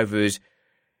 which drivers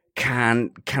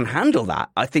can handle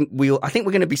that. I think we're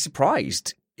going to be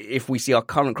surprised if we see our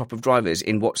current crop of drivers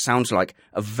in what sounds like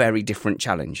a very different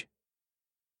challenge.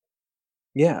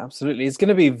 Yeah, absolutely. It's going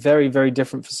to be very, very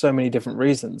different for so many different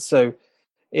reasons. So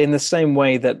in the same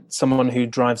way that someone who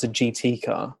drives a GT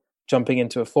car jumping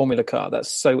into a Formula car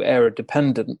that's so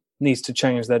aero-dependent needs to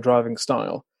change their driving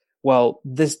style, well,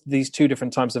 these two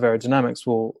different types of aerodynamics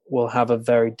will have a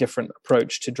very different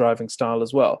approach to driving style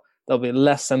as well. They'll be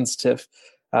less sensitive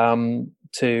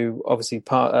to obviously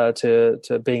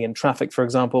to being in traffic, for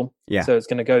example. Yeah. So it's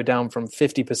going to go down from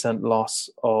 50% loss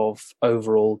of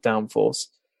overall downforce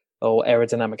or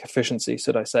aerodynamic efficiency,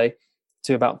 should I say,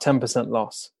 to about 10%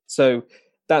 loss. So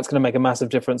that's going to make a massive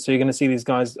difference. So you're going to see these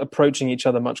guys approaching each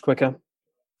other much quicker.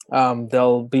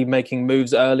 They'll be making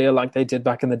moves earlier like they did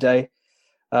back in the day.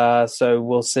 So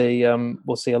we'll see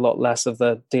a lot less of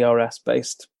the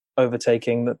DRS-based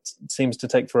overtaking that seems to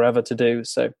take forever to do.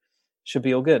 So should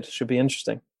be all good. Should be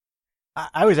interesting.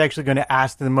 I was actually going to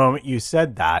ask the moment you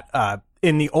said that.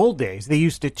 In the old days, they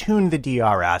used to tune the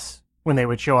DRS when they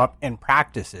would show up in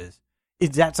practices.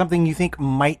 Is that something you think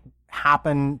might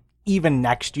happen even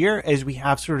next year as we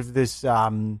have sort of this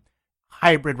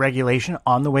hybrid regulation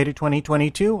on the way to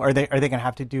 2022? Are they going to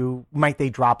have to might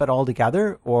they drop it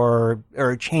altogether or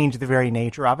change the very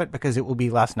nature of it because it will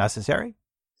be less necessary?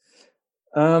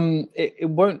 It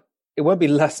won't be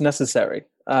less necessary.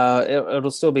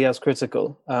 It'll still be as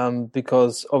critical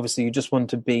because obviously you just want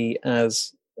to be you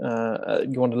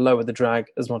want to lower the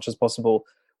drag as much as possible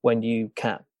when you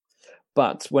can.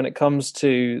 But when it comes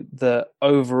to the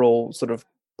overall sort of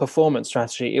performance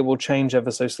strategy, it will change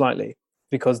ever so slightly,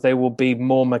 because they will be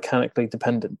more mechanically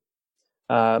dependent,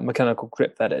 mechanical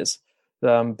grip, that is,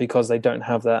 because they don't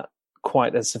have that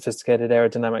quite as sophisticated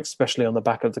aerodynamics, especially on the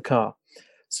back of the car.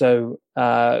 So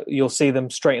you'll see them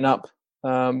straighten up,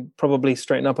 probably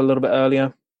straighten up a little bit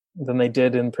earlier than they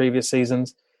did in previous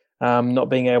seasons, not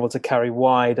being able to carry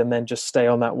wide and then just stay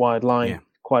on that wide line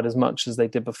quite as much as they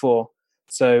did before.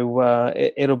 So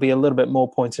it'll be a little bit more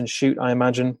point and shoot, I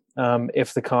imagine,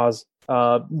 if the cars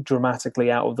are dramatically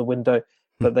out of the window.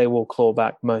 But they will claw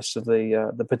back most of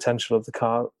the potential of the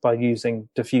car by using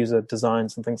diffuser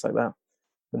designs and things like that,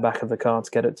 the back of the car,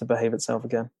 to get it to behave itself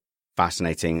again.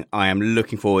 Fascinating. I am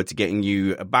looking forward to getting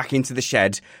you back into the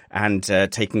shed and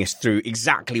taking us through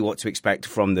exactly what to expect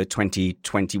from the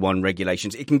 2021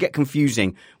 regulations. It can get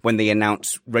confusing when they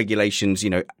announce regulations,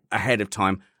 ahead of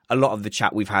time. A lot of the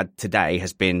chat we've had today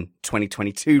has been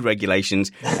 2022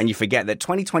 regulations, and you forget that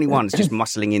 2021 is just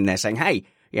muscling in there saying, hey,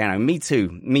 me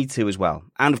too as well.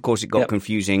 And of course, it got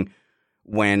confusing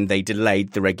when they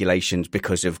delayed the regulations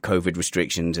because of COVID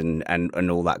restrictions and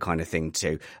all that kind of thing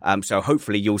too. So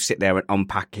hopefully you'll sit there and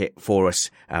unpack it for us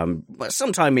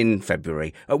sometime in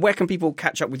February. Where can people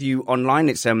catch up with you online?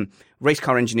 It's Race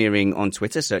Car Engineering on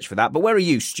Twitter. Search for that. But where are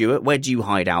you, Stuart? Where do you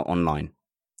hide out online?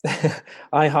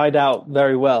 I hide out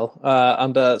very well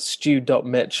under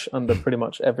stu.mitch under pretty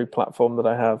much every platform that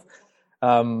I have.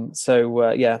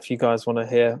 If you guys want to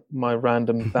hear my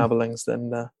random babblings,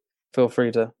 then feel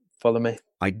free to follow me.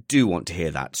 I do want to hear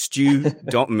that.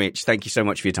 Stu.mitch, thank you so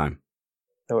much for your time.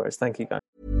 No worries. Thank you, guys.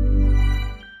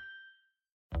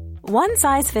 One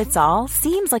size fits all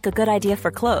seems like a good idea for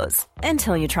clothes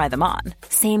until you try them on.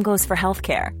 Same goes for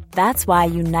healthcare. That's why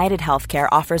United Healthcare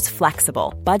offers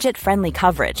flexible, budget-friendly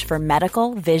coverage for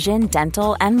medical, vision,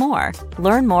 dental, and more.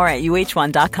 Learn more at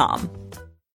uh1.com.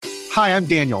 Hi, I'm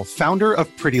Daniel, founder of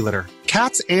Pretty Litter.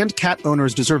 Cats and cat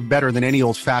owners deserve better than any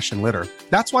old-fashioned litter.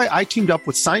 That's why I teamed up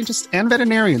with scientists and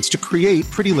veterinarians to create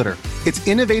Pretty Litter. Its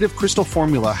innovative crystal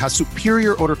formula has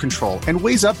superior odor control and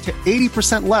weighs up to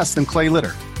 80% less than clay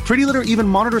litter. Pretty Litter even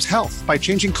monitors health by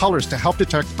changing colors to help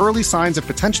detect early signs of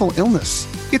potential illness.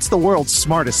 It's the world's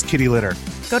smartest kitty litter.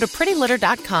 Go to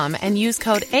prettylitter.com and use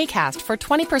code ACAST for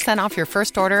 20% off your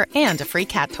first order and a free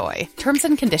cat toy. Terms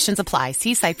and conditions apply.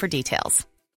 See site for details.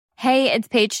 Hey, it's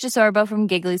Paige DeSorbo from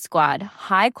Giggly Squad.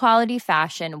 High quality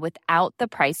fashion without the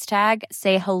price tag.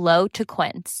 Say hello to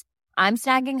Quince. I'm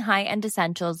snagging high-end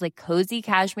essentials like cozy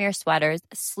cashmere sweaters,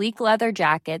 sleek leather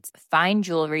jackets, fine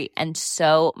jewelry, and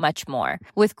so much more.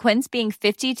 With Quince being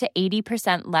 50 to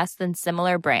 80% less than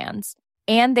similar brands.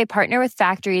 And they partner with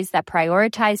factories that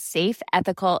prioritize safe,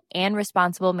 ethical, and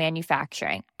responsible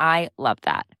manufacturing. I love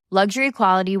that. Luxury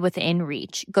quality within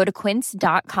reach. Go to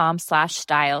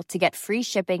quince.com/style to get free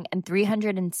shipping and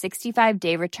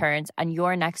 365-day returns on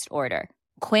your next order.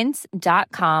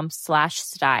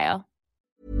 Quince.com/style.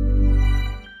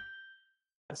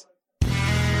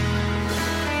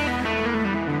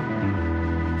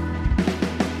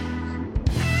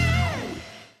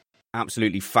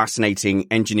 Absolutely fascinating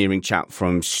engineering chat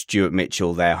from Stuart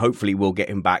Mitchell there. Hopefully we'll get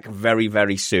him back very,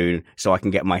 very soon so I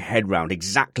can get my head round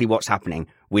exactly what's happening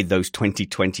with those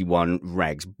 2021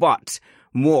 regs. But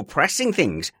more pressing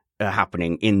things are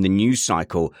happening in the news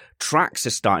cycle. Tracks are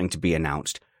starting to be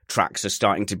announced. Tracks are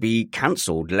starting to be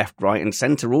cancelled left, right and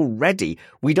centre already.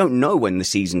 We don't know when the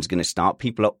season's going to start.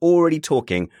 People are already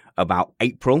talking about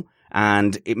April,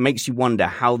 and it makes you wonder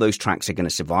how those tracks are going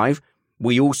to survive.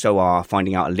 We also are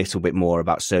finding out a little bit more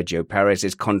about Sergio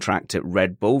Perez's contract at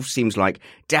Red Bull. Seems like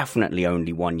definitely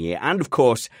only 1 year. And of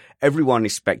course, everyone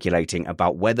is speculating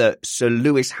about whether Sir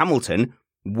Lewis Hamilton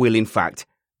will in fact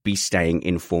be staying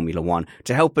in Formula One.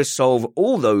 To help us solve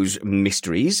all those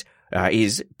mysteries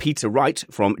is Peter Wright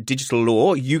from Digital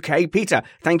Law UK. Peter,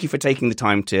 thank you for taking the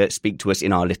time to speak to us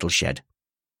in our little shed.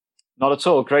 Not at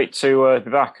all. Great to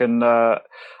be back, and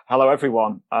hello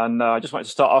everyone. And I just wanted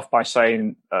to start off by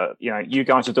saying, you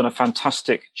guys have done a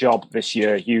fantastic job this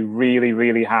year. You really,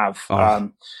 really have.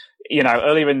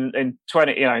 Earlier in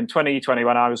 2020,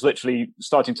 when I was literally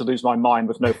starting to lose my mind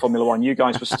with no Formula One, you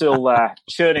guys were still there,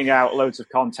 churning out loads of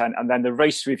content. And then the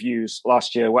race reviews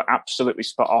last year were absolutely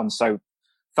spot on. So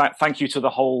thank you to the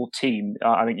whole team.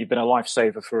 I think you've been a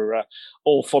lifesaver for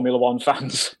all Formula One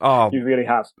fans. Oh, you really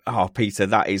have. Oh, Peter,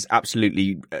 that is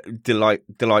absolutely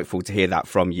delightful to hear that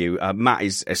from you. Matt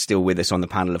is still with us on the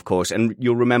panel, of course. And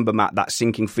you'll remember, Matt, that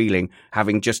sinking feeling,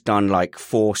 having just done like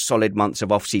 4 solid months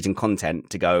of off-season content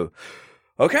to go,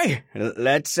 okay,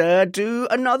 let's do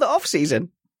another off-season.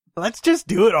 Let's just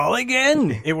do it all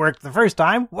again. It worked the first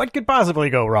time. What could possibly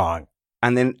go wrong?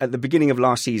 And then at the beginning of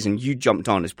last season, you jumped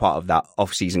on as part of that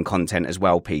off-season content as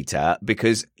well, Peter,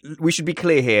 because we should be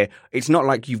clear here. It's not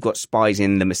like you've got spies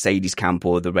in the Mercedes camp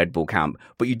or the Red Bull camp,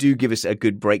 but you do give us a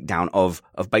good breakdown of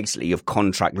basically of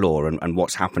contract law and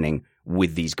what's happening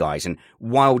with these guys. And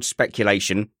wild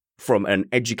speculation from an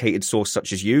educated source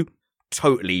such as you,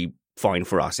 totally fine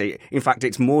for us. In fact,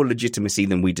 it's more legitimacy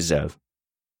than we deserve.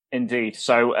 Indeed.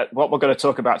 So what we're going to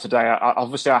talk about today,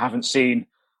 obviously I haven't seen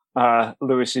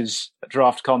Lewis's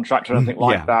draft contract or anything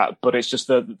like that, but it's just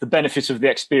the benefit of the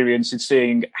experience in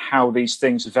seeing how these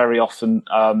things are very often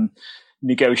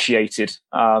negotiated.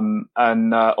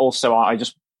 And also I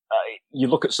just you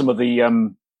look at some of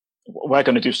the we're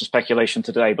going to do some speculation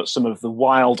today, but some of the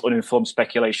wild, uninformed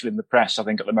speculation in the press, I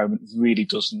think at the moment really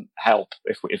doesn't help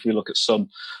if we look at some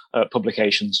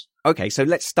publications. Okay, so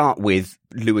let's start with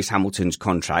Lewis Hamilton's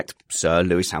contract. Sir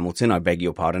Lewis Hamilton, I beg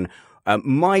your pardon.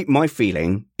 My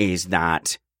feeling is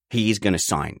that he is going to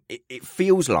sign. It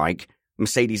feels like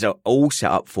Mercedes are all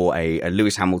set up for a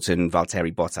Lewis Hamilton,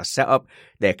 Valtteri Bottas setup.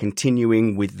 They're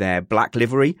continuing with their black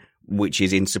livery, which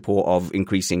is in support of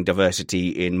increasing diversity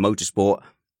in motorsport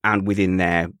and within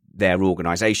their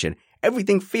organisation.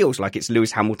 Everything feels like it's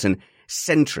Lewis Hamilton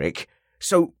centric.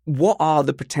 So what are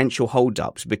the potential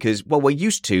holdups? Because, well, we're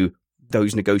used to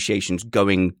those negotiations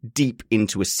going deep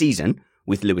into a season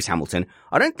with Lewis Hamilton.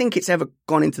 I don't think it's ever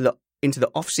gone into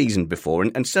the off season before.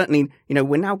 And certainly,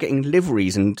 we're now getting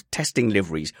liveries and testing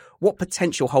liveries. What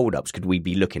potential holdups could we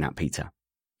be looking at, Peter?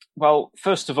 Well,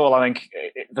 first of all, I think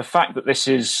the fact that this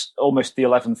is almost the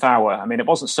 11th hour. I mean, it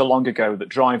wasn't so long ago that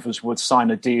drivers would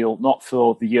sign a deal, not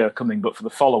for the year coming, but for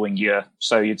the following year.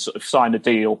 So you'd sort of sign a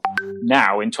deal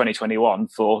now in 2021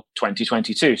 for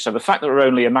 2022. So the fact that we're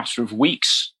only a matter of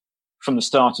weeks from the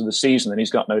start of the season and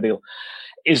he's got no deal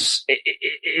is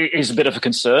a bit of a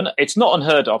concern. It's not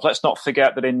unheard of. Let's not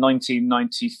forget that in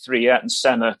 1993, Ayrton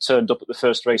Senna turned up at the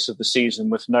first race of the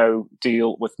season with no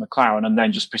deal with McLaren and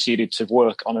then just proceeded to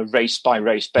work on a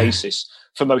race-by-race basis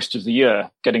for most of the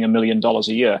year, getting $1 million a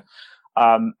year.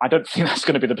 I don't think that's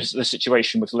going to be the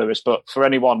situation with Lewis, but for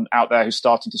anyone out there who's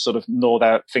starting to sort of gnaw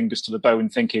their fingers to the bone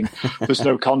thinking there's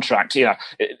no contract,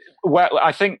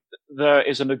 I think there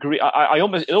is an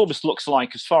it almost looks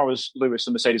like, as far as Lewis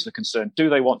and Mercedes are concerned, do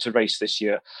they want to race this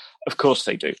year? Of course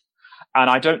they do. And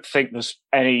I don't think there's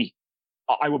any,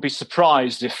 I would be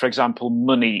surprised if, for example,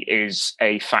 money is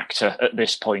a factor at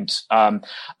this point.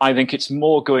 I think it's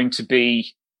more going to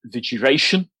be the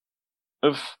duration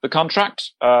of the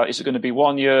contract. Is it going to be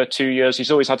 1 year, 2 years?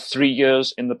 He's always had 3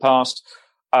 years in the past.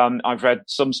 I've read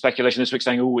some speculation this week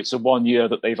saying, it's a 1 year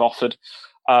that they've offered.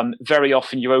 Very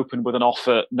often you open with an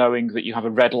offer knowing that you have a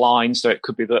red line. So it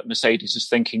could be that Mercedes is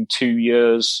thinking 2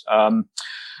 years.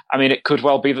 I mean, it could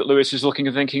well be that Lewis is looking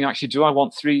and thinking, actually, do I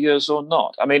want 3 years or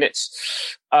not? I mean,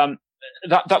 it's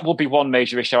that will be one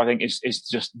major issue, I think, is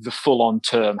just the full-on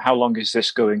term. How long is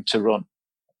this going to run?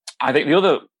 I think the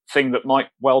other thing that might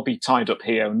well be tied up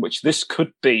here, in which this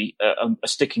could be a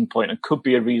sticking point and could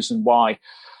be a reason why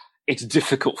it's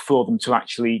difficult for them to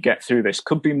actually get through this,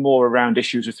 could be more around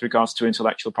issues with regards to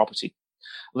intellectual property.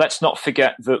 Let's not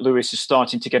forget that Lewis is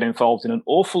starting to get involved in an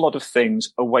awful lot of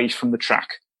things away from the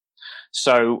track.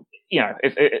 So,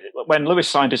 when Lewis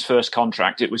signed his first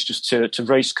contract, it was just to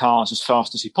race cars as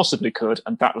fast as he possibly could,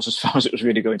 and that was as far as it was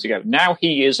really going to go. Now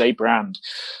he is a brand.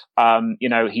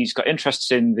 He's got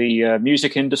interests in the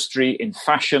music industry, in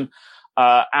fashion,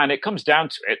 and it comes down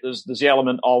to it. There's the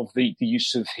element of the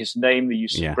use of his name, the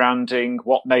use of branding,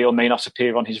 what may or may not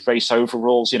appear on his race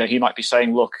overalls. He might be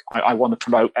saying, look, I want to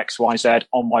promote X, Y, Z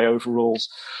on my overalls.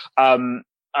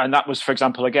 And that was, for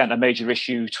example, again, a major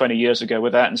issue 20 years ago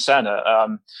with Ayrton Senna.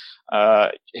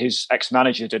 His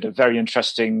ex-manager did a very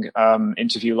interesting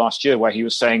interview last year where he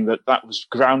was saying that was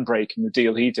groundbreaking, the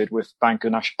deal he did with Banco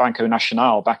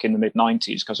Nacional back in the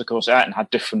mid-90s, because, of course, Ayrton had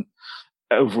different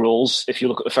overalls, if you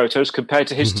look at the photos, compared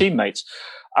to his teammates.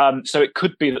 So it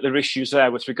could be that there are issues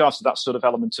there with regards to that sort of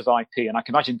element of IP, and I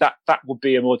can imagine that would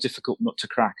be a more difficult nut to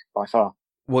crack by far.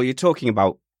 Well, you're talking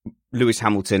about Lewis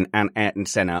Hamilton and Ayrton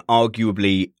Senna,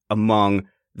 arguably among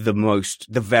the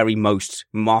very most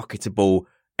marketable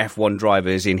F1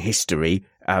 drivers in history,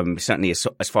 certainly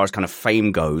as far as kind of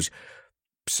fame goes.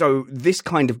 So this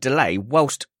kind of delay,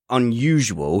 whilst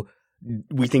unusual,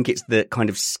 we think it's the kind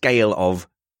of scale of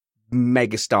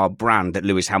megastar brand that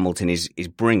Lewis Hamilton is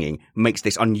bringing makes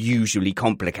this unusually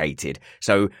complicated.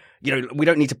 So, we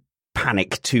don't need to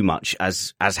panic too much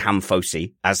as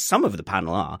Hamfosi, as some of the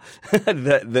panel are,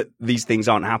 that these things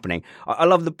aren't happening. I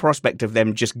love the prospect of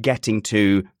them just getting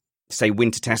to, say,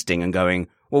 winter testing and going,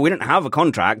 well, we don't have a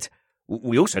contract.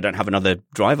 We also don't have another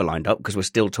driver lined up because we're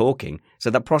still talking. So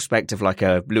that prospect of like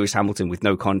a Lewis Hamilton with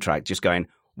no contract just going,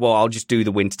 well, I'll just do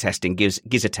the winter testing, gives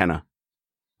a tenner.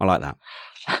 I like that.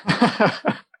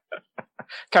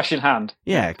 Cash in hand.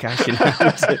 Yeah, cash in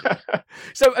hand.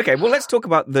 So, okay, well, let's talk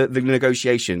about the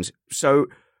negotiations. So,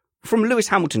 from Lewis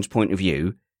Hamilton's point of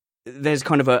view, there's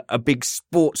kind of a big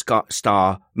sports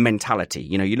star mentality.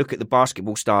 You look at the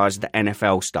basketball stars, the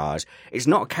NFL stars. It's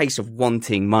not a case of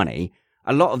wanting money.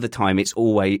 A lot of the time, it's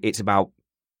about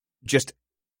just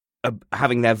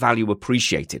having their value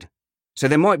appreciated. So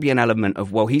there might be an element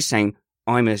of, well, he's saying,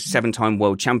 I'm a 7-time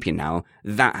world champion now.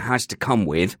 That has to come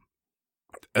with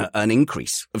an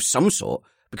increase of some sort,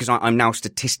 because I'm now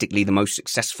statistically the most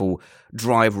successful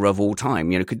driver of all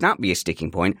time. Could that be a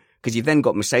sticking point? Because you've then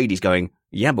got Mercedes going,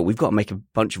 yeah, but we've got to make a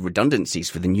bunch of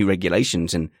redundancies for the new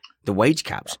regulations and the wage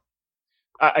caps.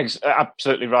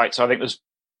 Absolutely right. So I think there's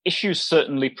issues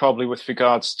certainly probably with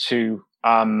regards to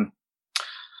that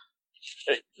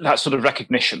sort of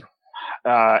recognition,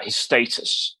 his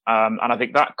status. And I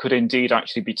think that could indeed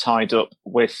actually be tied up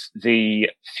with the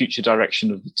future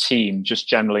direction of the team just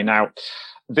generally. Now,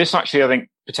 this actually, I think,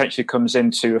 potentially comes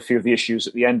into a few of the issues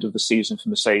at the end of the season for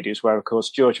Mercedes, where, of course,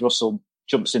 George Russell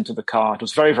jumps into the car,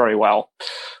 does very, very well.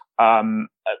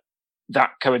 That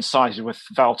coincided with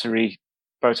Valtteri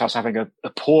Bottas having a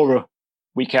poorer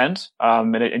weekend,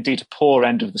 and indeed a poor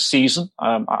end of the season,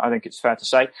 I think it's fair to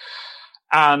say.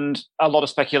 And a lot of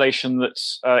speculation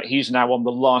that he's now on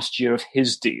the last year of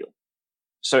his deal.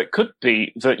 So it could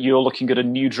be that you're looking at a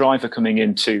new driver coming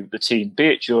into the team, be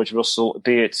it George Russell,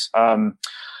 be it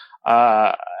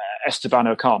Esteban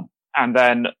Ocon. And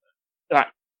then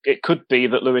it could be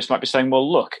that Lewis might be saying, well,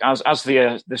 look, as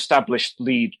the established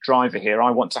lead driver here, I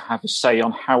want to have a say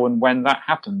on how and when that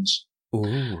happens.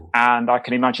 Ooh. And I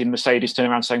can imagine Mercedes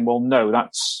turning around saying, well, no,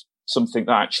 that's something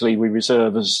that actually we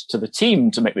reserve as to the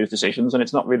team to make those decisions, and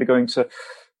it's not really going to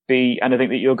be anything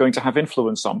that you're going to have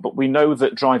influence on. But we know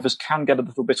that drivers can get a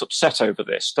little bit upset over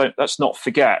this. Let's not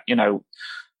forget,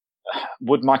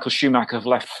 would Michael Schumacher have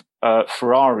left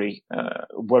Ferrari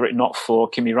were it not for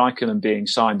Kimi Räikkönen being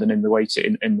signed and in the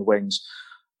wings?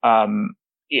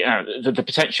 The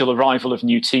potential arrival of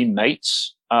new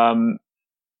teammates.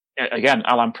 Again,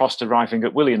 Alain Prost arriving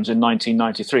at Williams in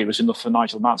 1993 was enough for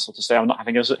Nigel Mansell to say, I'm not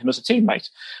having him as a teammate.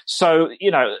 So,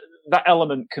 that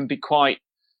element can be quite,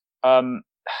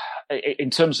 in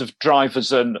terms of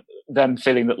drivers and them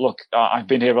feeling that, look, I've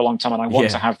been here a long time and I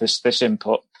want to have this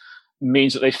input,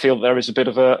 means that they feel there is a bit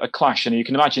of a clash. And you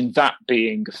can imagine that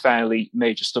being a fairly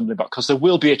major stumbling block, because there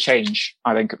will be a change,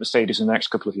 I think, at Mercedes in the next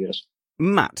couple of years.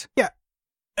 Matt. Yeah.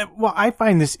 Well, I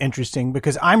find this interesting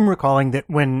because I'm recalling that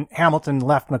when Hamilton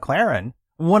left McLaren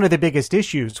one of the biggest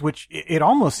issues, which it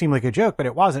almost seemed like a joke, but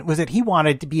it wasn't, was that he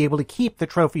wanted to be able to keep the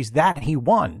trophies that he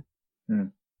won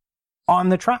on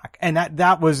the track. And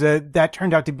that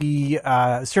turned out to be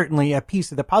certainly a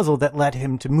piece of the puzzle that led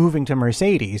him to moving to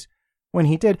Mercedes when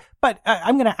he did. But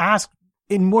I'm going to ask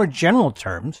in more general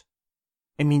terms.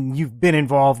 I mean, you've been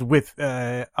involved with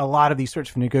a lot of these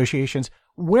sorts of negotiations.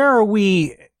 Where are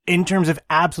we in terms of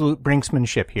absolute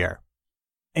brinksmanship here?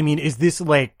 I mean, is this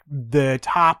like the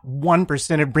top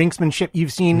 1% of brinksmanship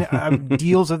you've seen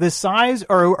deals of this size?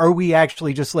 Or are we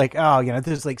actually just like, this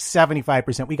is like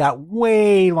 75%. We got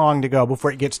way long to go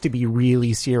before it gets to be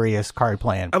really serious card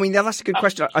playing. I mean, that's a good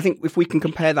question. I think if we can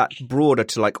compare that broader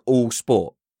to like all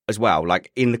sport as well, like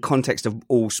in the context of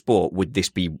all sport, would this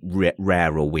be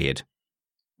rare or weird?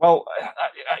 Well,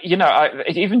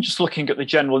 even just looking at the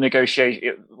general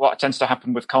negotiation, what tends to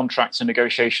happen with contracts and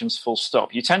negotiations full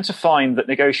stop, you tend to find that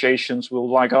negotiations will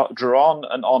draw on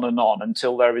and on and on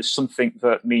until there is something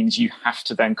that means you have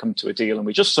to then come to a deal. And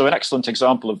we just saw an excellent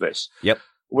example of this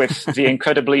with the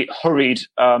incredibly hurried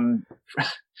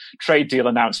trade deal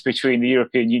announced between the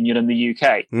European Union and the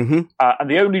UK.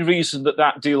 And the only reason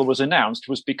that deal was announced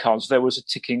was because there was a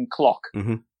ticking clock.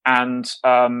 And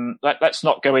let's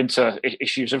not go into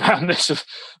issues around this of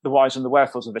the whys and the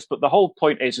wherefores of this. But the whole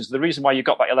point is the reason why you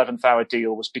got that 11th hour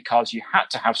deal was because you had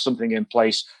to have something in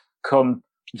place come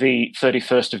the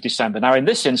 31st of December. Now, in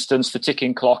this instance, the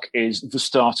ticking clock is the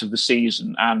start of the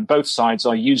season, and both sides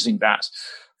are using that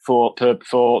for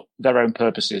their own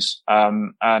purposes.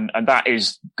 And that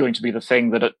is going to be the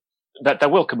thing that there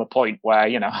will come a point where,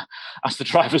 as the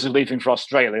drivers are leaving for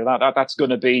Australia, that's going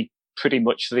to be pretty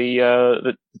much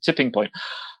the tipping point.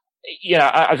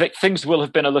 I think things will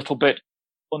have been a little bit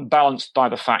unbalanced by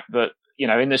the fact that,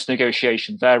 in this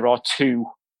negotiation, there are two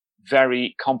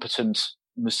very competent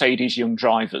Mercedes young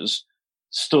drivers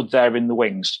stood there in the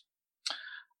wings.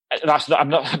 I'm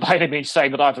not by any means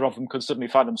saying that either of them could suddenly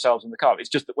find themselves in the car. It's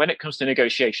just that when it comes to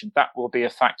negotiation, that will be a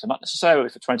factor, not necessarily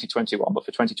for 2021, but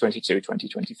for 2022,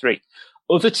 2023.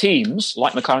 Other teams,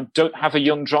 like McLaren, don't have a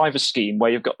young driver scheme where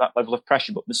you've got that level of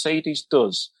pressure, but Mercedes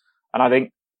does. And I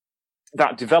think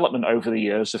that development over the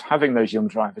years of having those young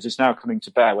drivers is now coming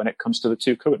to bear when it comes to the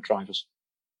two current drivers.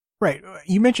 Right.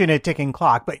 You mentioned a ticking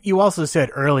clock, but you also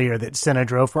said earlier that Senna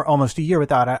drove for almost a year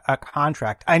without a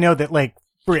contract. I know that, like,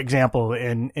 for example,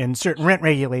 in certain rent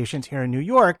regulations here in New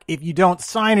York, if you don't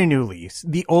sign a new lease,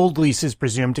 the old lease is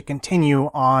presumed to continue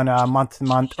on a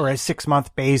month-to-month or a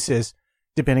 6-month basis,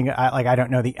 depending, I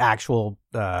don't know the actual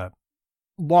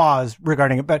laws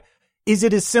regarding it, but is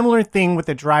it a similar thing with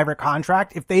the driver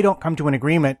contract? If they don't come to an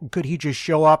agreement, could he just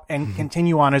show up and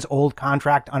continue on his old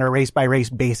contract on a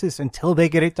race-by-race basis until they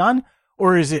get it done?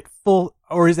 Or is it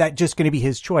or is that just going to be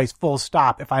his choice, full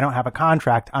stop? If I don't have a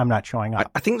contract, I'm not showing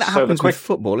up. I think that happens with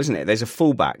football, isn't it? There's a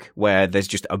fullback where there's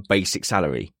just a basic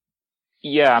salary.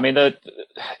 Yeah, I mean,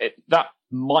 that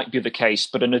might be the case,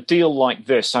 but in a deal like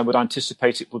this, I would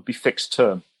anticipate it would be fixed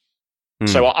term.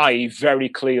 So i.e. very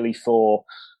clearly for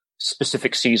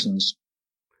specific seasons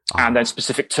and then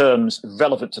specific terms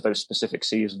relevant to those specific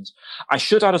seasons. I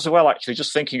should add as well, actually,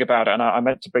 just thinking about it, and I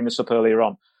meant to bring this up earlier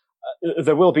on,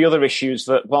 there will be other issues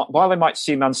that, while they might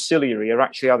seem ancillary, are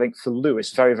actually, I think, for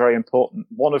Lewis, very, very important.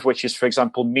 One of which is, for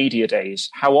example, media days.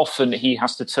 How often he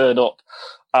has to turn up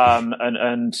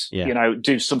and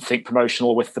do something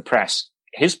promotional with the press.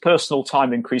 His personal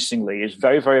time, increasingly, is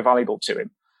very, very valuable to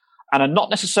him. And not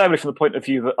necessarily from the point of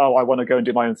view that, I want to go and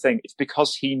do my own thing. It's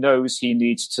because he knows he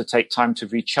needs to take time to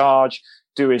recharge,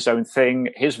 do his own thing.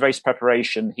 His race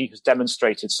preparation, he has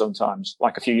demonstrated sometimes,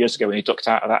 like a few years ago when he ducked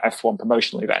out of that F1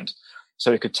 promotional event,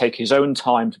 so he could take his own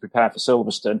time to prepare for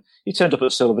Silverstone. He turned up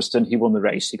at Silverstone, he won the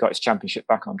race, he got his championship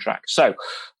back on track. So,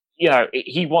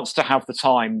 he wants to have the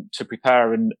time to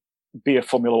prepare and be a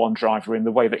Formula One driver in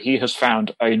the way that he has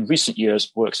found in recent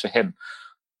years works for him.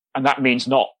 And that means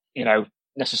not,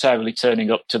 necessarily turning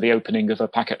up to the opening of a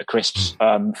packet of crisps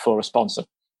for a sponsor.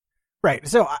 Right.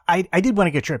 So I did want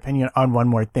to get your opinion on one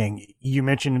more thing. You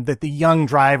mentioned that the young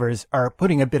drivers are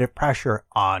putting a bit of pressure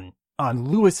on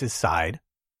Lewis's side,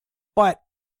 but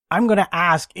I'm going to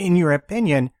ask, in your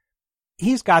opinion,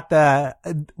 he's got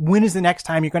when is the next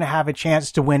time you're going to have a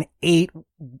chance to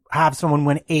have someone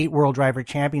win 8 World Driver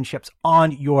Championships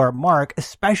on your mark,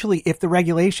 especially if the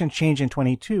regulations change in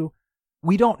 22?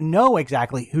 We don't know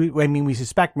exactly we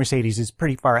suspect Mercedes is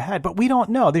pretty far ahead, but we don't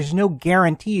know. There's no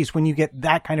guarantees when you get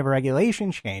that kind of a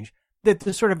regulation change that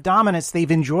the sort of dominance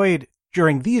they've enjoyed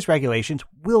during these regulations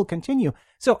will continue.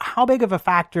 So how big of a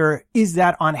factor is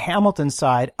that on Hamilton's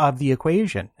side of the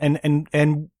equation?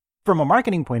 And from a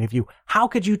marketing point of view, how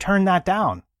could you turn that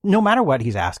down no matter what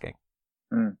he's asking?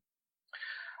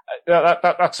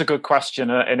 That's a good question,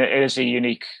 and it is a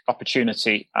unique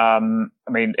opportunity. I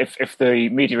mean, if the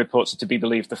media reports are to be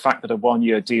believed, the fact that a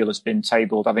one-year deal has been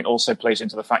tabled, I think, also plays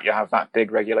into the fact you have that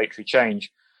big regulatory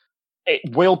change.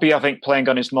 It will be, I think, playing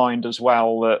on his mind as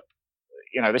well that,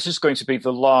 this is going to be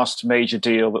the last major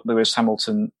deal that Lewis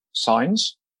Hamilton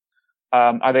signs.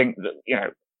 I think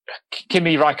that,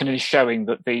 Kimi Räikkönen is showing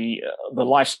that the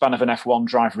lifespan of an F1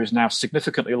 driver is now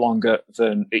significantly longer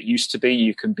than it used to be.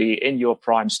 You can be in your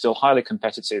prime, still highly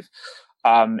competitive,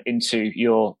 into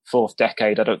your fourth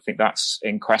decade. I don't think that's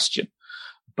in question.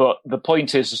 But the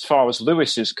point is, as far as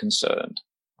Lewis is concerned,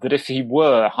 that if he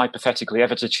were hypothetically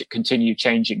ever to continue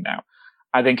changing now,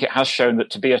 I think it has shown that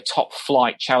to be a top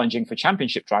flight challenging for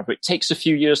championship driver, it takes a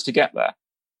few years to get there.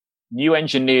 New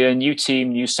engineer, new team,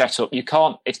 new setup.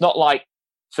 It's not like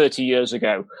 30 years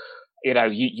ago,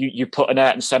 you put an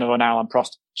Ayrton Senna or an Alain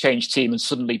Prost, change team, and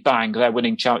suddenly bang, they're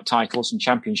winning titles and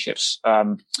championships.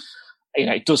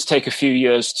 It does take a few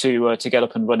years to get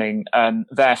up and running, and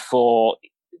therefore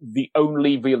the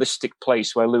only realistic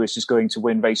place where Lewis is going to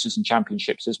win races and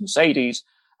championships is Mercedes,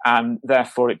 and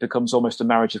therefore it becomes almost a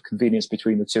marriage of convenience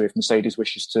between the two if Mercedes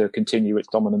wishes to continue its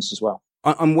dominance as well.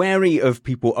 I'm wary of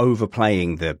people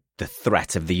overplaying the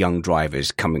threat of the young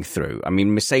drivers coming through. I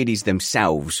mean, Mercedes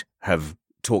themselves have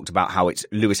talked about how it's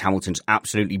Lewis Hamilton's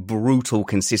absolutely brutal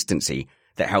consistency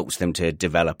that helps them to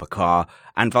develop a car.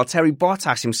 And Valtteri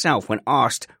Bottas himself, when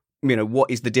asked,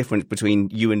 what is the difference between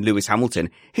you and Lewis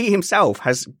Hamilton, he himself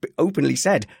has openly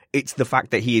said it's the fact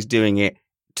that he is doing it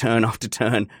turn after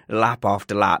turn, lap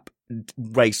after lap,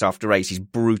 race after race. He's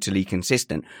brutally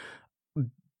consistent.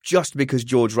 Just because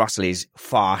George Russell is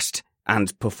fast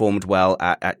and performed well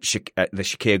at the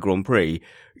Shakir Grand Prix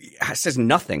says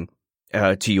nothing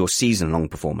to your season-long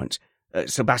performance.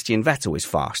 Sebastian Vettel is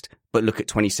fast, but look at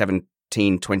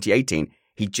 2017, 2018.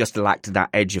 He just lacked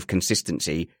that edge of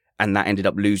consistency, and that ended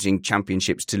up losing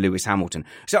championships to Lewis Hamilton.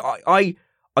 So I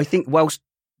think whilst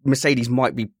Mercedes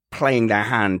might be playing their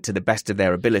hand to the best of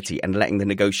their ability and letting the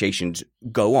negotiations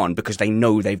go on because they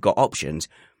know they've got options,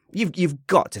 you've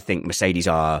got to think Mercedes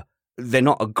they're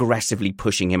not aggressively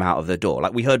pushing him out of the door.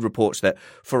 Like, we heard reports that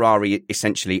Ferrari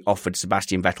essentially offered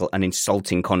Sebastian Vettel an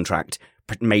insulting contract,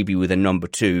 maybe with a number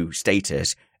 2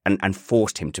 status, and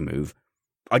forced him to move.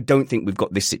 I don't think we've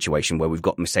got this situation where we've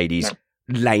got Mercedes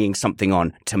laying something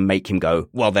on to make him go,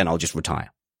 well, then I'll just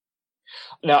retire.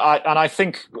 No, I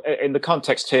think in the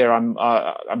context here, I'm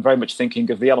very much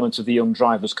thinking of the element of the young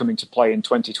drivers coming to play in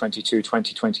 2022,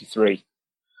 2023.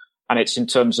 And it's in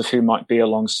terms of who might be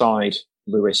alongside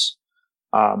Lewis.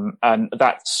 And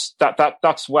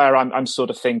that's where I'm sort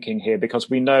of thinking here, because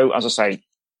we know, as I say,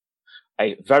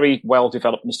 a very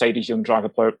well-developed Mercedes young driver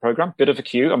program, bit of a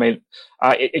queue. I mean,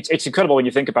 it's incredible when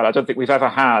you think about it. I don't think we've ever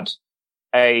had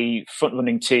a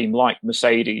front-running team like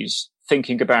Mercedes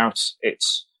thinking about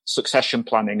its succession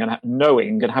planning and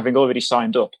knowing and having already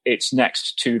signed up its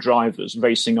next 2 drivers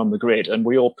racing on the grid. And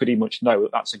we all pretty much know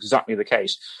that that's exactly the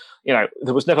case.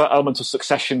 There was never an element of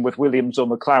succession with Williams or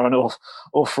McLaren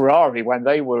or Ferrari when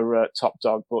they were top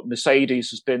dog, but Mercedes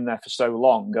has been there for so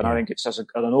long. And I think it says an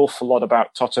awful lot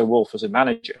about Toto Wolff as a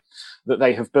manager, that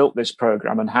they have built this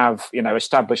program and have,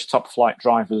 established top flight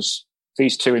drivers,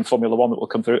 these 2 in Formula One that will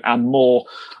come through, and more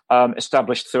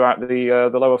established throughout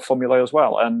the lower Formula as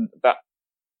well. And that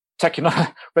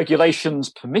regulations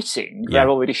permitting, they're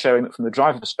already showing that from the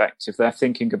driver perspective, they're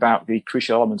thinking about the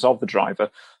crucial elements of the driver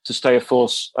to stay a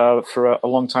force for a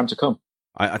long time to come.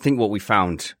 I think what we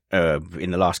found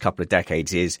in the last couple of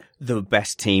decades is the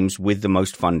best teams with the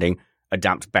most funding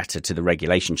adapt better to the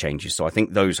regulation changes. So I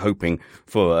think those hoping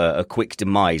for a quick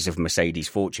demise of Mercedes'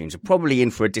 fortunes are probably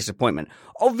in for a disappointment.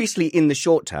 Obviously, in the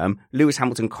short term, Lewis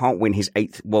Hamilton can't win his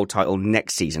 8th world title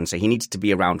next season, so he needs to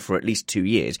be around for at least 2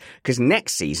 years, because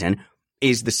next season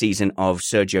is the season of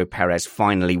Sergio Perez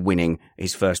finally winning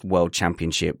his first world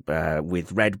championship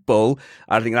with Red Bull.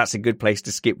 I think that's a good place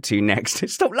to skip to next.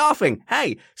 Stop laughing.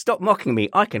 Hey, stop mocking me.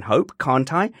 I can hope,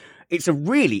 can't I? It's a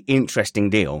really interesting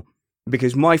deal.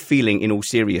 Because my feeling, in all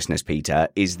seriousness, Peter,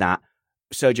 is that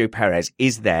Sergio Perez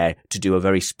is there to do a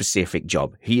very specific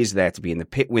job. He is there to be in the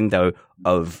pit window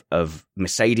of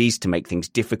Mercedes, to make things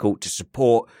difficult, to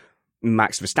support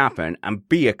Max Verstappen and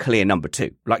be a clear number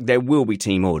 2. Like, there will be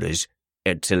team orders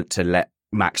to let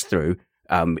Max through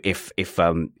if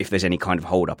there's any kind of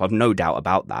hold up. I've no doubt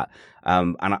about that.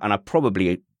 And I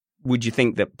probably, would you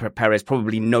think that Perez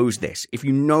probably knows this? If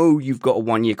you know you've got a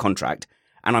 1-year contract,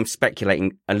 and I'm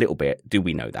speculating a little bit, do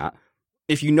we know that?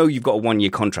 If you know you've got a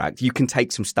 1-year contract, you can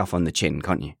take some stuff on the chin,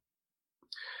 can't you?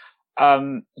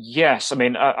 Yes. I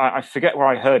mean, I forget where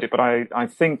I heard it, but I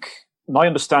think my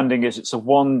understanding is it's a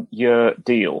 1-year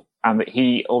deal. and that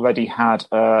he already had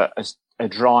a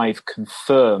drive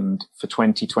confirmed for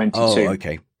 2022. Oh,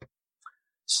 okay.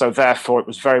 So therefore, it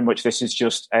was very much, this is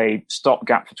just a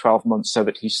stopgap for 12 months so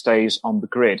that he stays on the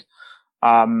grid.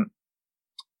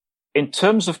 In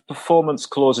terms of performance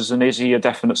clauses, and is he a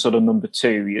definite sort of number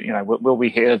two? You know, will we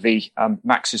hear the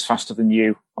Max is faster than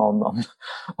you on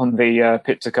the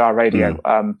pit to car radio?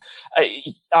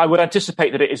 I would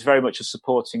anticipate that it is very much a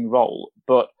supporting role,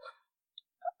 but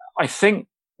I think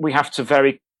we have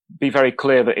to be very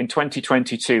clear that in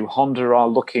 2022, Honda are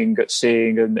looking at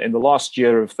seeing, in the last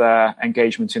year of their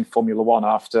engagement in Formula One,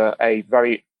 after a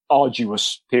very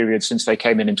arduous period since they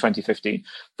came in 2015,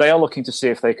 they are looking to see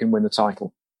if they can win the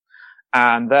title.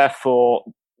 And therefore,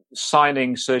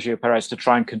 signing Sergio Perez to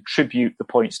try and contribute the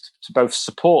points to both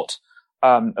support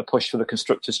a push for the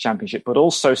Constructors' Championship, but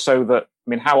also so that, I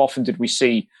mean, how often did we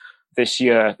see this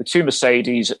year the two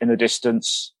Mercedes in the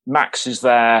distance, Max is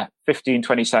there 15,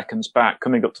 20 seconds back,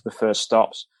 coming up to the first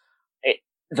stops.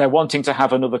 They're wanting to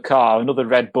have another car, another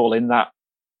Red Bull in that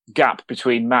gap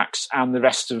between Max and the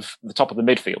rest of the top of the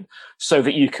midfield, so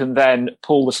that you can then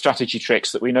pull the strategy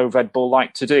tricks that we know Red Bull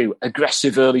like to do,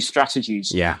 aggressive early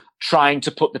strategies, trying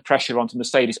to put the pressure onto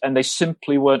Mercedes. And they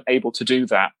simply weren't able to do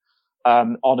that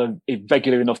on a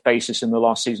regular enough basis in the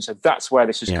last season. So that's where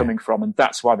this is coming from, and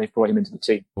that's why they've brought him into the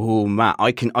team. Oh, Matt,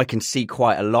 I can see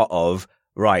quite a lot of,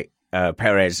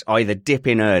 Perez either dip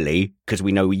in early because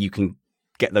we know you can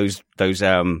get those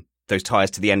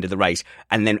tyres to the end of the race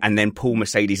and then pull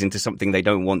Mercedes into something they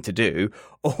don't want to do,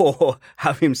 or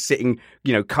have him sitting,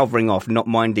 covering off, not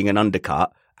minding an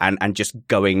undercut and just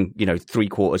going,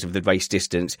 3/4 of the race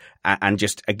distance and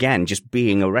just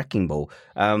being a wrecking ball.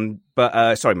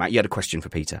 But sorry, Matt, you had a question for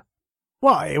Peter.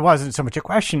 Well, it wasn't so much a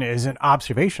question as an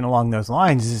observation along those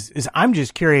lines. Is I'm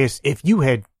just curious, if you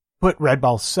had put Red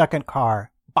Bull's second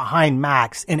car behind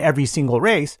Max in every single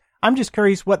race, I'm just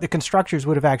curious what the constructors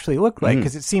would have actually looked like,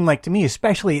 because it seemed like to me,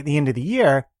 especially at the end of the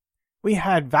year, we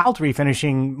had Valtteri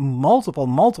finishing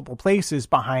multiple places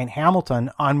behind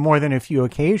Hamilton on more than a few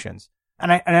occasions.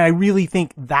 And I really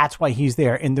think that's why he's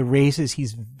there. In the races,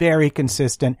 he's very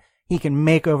consistent. He can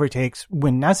make overtakes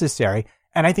when necessary.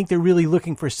 And I think they're really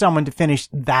looking for someone to finish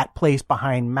that place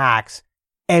behind Max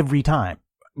every time.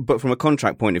 But from a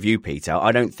contract point of view, Peter,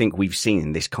 I don't think we've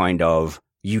seen this kind of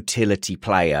utility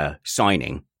player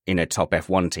signing in a top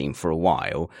F1 team for a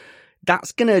while.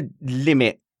 That's going to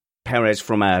limit Perez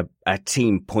from a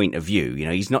team point of view.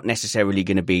 He's not necessarily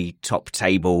going to be top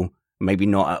table, maybe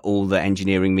not at all the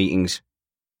engineering meetings.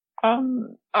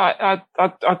 I'd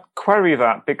query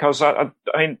that, because I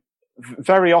mean,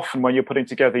 very often when you're putting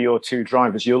together your two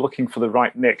drivers, you're looking for the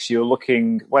right mix. You're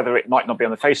looking, whether it might not be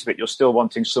on the face of it, you're still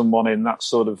wanting someone in that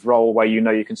sort of role where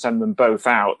you can send them both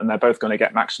out and they're both going to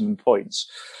get maximum points.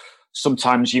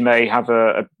 Sometimes you may have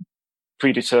a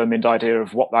predetermined idea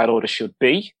of what that order should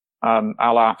be, a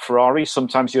la Ferrari.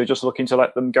 Sometimes you're just looking to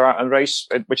let them go out and race,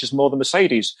 which is more the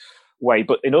Mercedes way.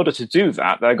 But in order to do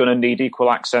that, they're going to need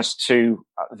equal access to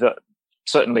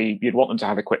certainly you'd want them to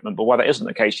have equipment, but where that isn't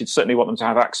the case, you'd certainly want them to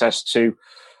have access to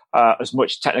as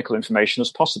much technical information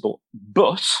as possible.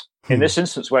 But in this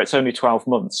instance, where it's only 12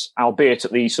 months, albeit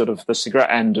at the sort of the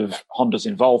cigarette end of Honda's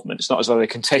involvement, it's not as though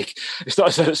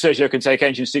Sergio can take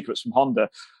engine secrets from Honda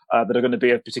that are going to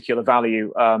be of particular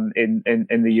value in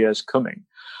the years coming.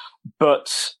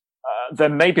 But there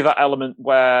may be that element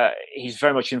where he's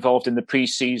very much involved in the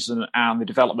pre-season and the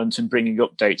development and bringing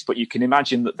updates, but you can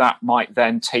imagine that might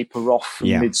then taper off from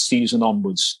mid-season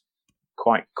onwards,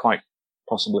 quite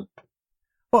possibly.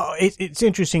 Well, it's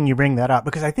interesting you bring that up,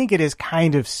 because I think it is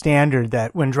kind of standard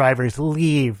that when drivers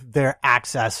leave, their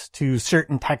access to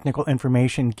certain technical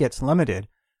information gets limited.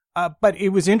 But it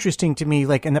was interesting to me,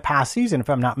 like in the past season, if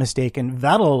I'm not mistaken,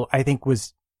 Vettel, I think,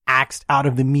 was axed out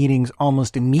of the meetings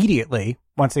almost immediately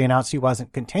once they announced he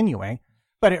wasn't continuing.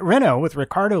 But at Renault, with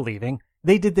Ricciardo leaving,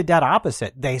 they did the dead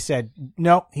opposite. They said,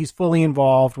 no, he's fully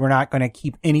involved. We're not going to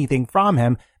keep anything from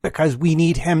him because we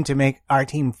need him to make our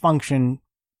team function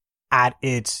at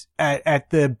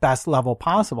the best level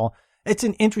possible. It's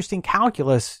an interesting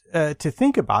calculus to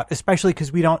think about, especially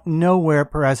because we don't know where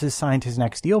Perez has signed his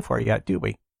next deal for yet, do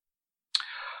we?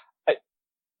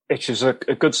 Which is a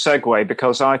good segue,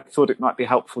 because I thought it might be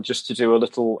helpful just to do a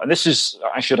little, and this is,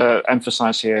 I should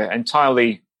emphasize here,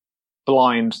 entirely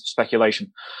blind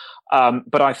speculation.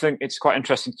 But I think it's quite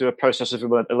interesting to do a process of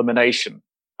elimination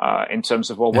in terms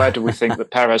of, well, where do we think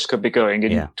that Perez could be going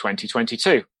in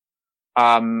 2022?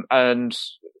 And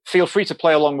feel free to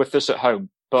play along with this at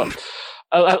home. But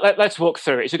let's walk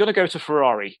through it. Is he going to go to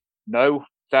Ferrari? No,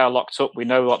 they're locked up. We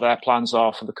know what their plans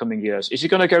are for the coming years. Is he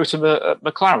going to go to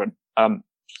McLaren?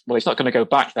 well, he's not going to go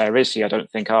back there, is he? I don't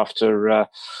think after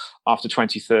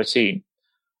 2013.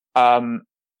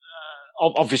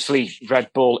 Obviously,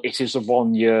 Red Bull, it is a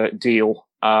 1-year deal.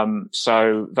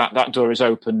 So that door is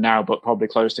open now, but probably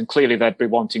closed. And clearly they'd be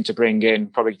wanting to bring in,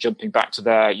 probably jumping back to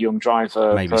their young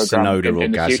driver maybe program Tsunoda in or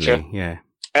the Gasly. future. Yeah.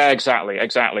 Exactly.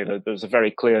 There's a very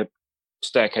clear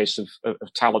staircase of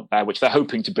talent there, which they're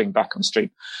hoping to bring back on stream.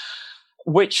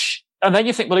 And then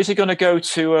you think, well, is he going to go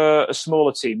to a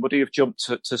smaller team? Would he have jumped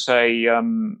to say, I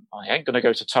ain't going to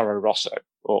go to Toro Rosso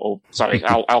or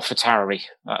AlphaTauri?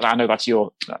 I know that's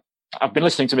your... I've been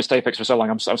listening to Missed Apex for so long,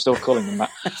 I'm still calling them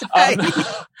that.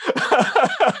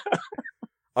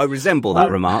 I resemble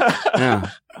that remark. Yeah.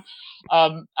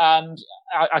 And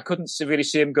I couldn't really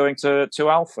see him going to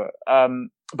Alpha.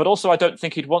 But also, I don't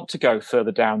think he'd want to go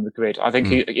further down the grid. I think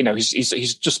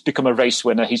he's just become a race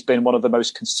winner. He's been one of the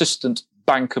most consistent,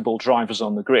 bankable drivers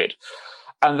on the grid,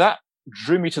 and that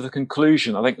drew me to the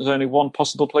conclusion. I think there's only one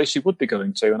possible place he would be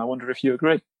going to, and I wonder if you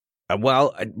agree.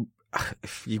 Well,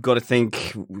 you've got to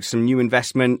think some new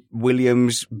investment.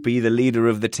 Williams be the leader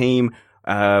of the team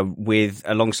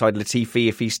alongside Latifi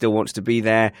if he still wants to be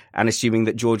there, and assuming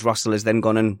that George Russell has then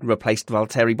gone and replaced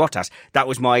Valtteri Bottas. That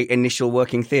was my initial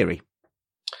working theory.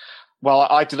 Well,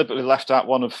 I deliberately left out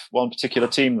one particular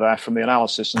team there from the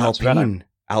analysis, and that's Renault.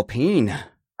 Alpine.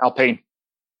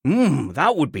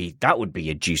 That would be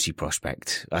a juicy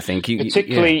prospect, I think.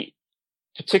 Particularly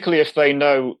if they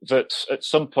know that at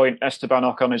some point Esteban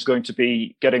Ocon is going to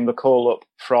be getting the call up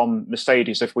from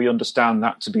Mercedes, if we understand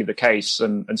that to be the case.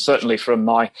 And certainly from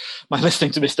my listening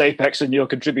to Missed Apex and your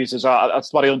contributors,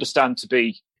 that's what I understand to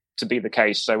be the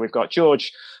case. So we've got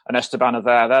George and Esteban are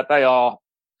there. They are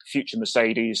future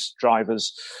Mercedes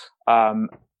drivers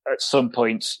at some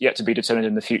point, yet to be determined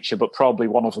in the future, but probably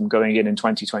one of them going in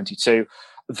 2022.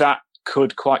 That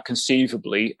could quite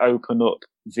conceivably open up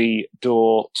the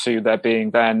door to there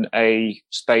being then a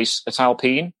space at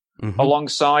Alpine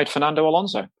alongside Fernando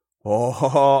Alonso.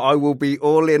 Oh, I will be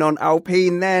all in on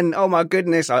Alpine then. Oh my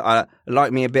goodness. I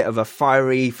like me a bit of a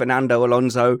fiery Fernando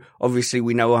Alonso. Obviously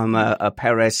we know I'm a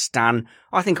Perez stan.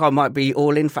 I think I might be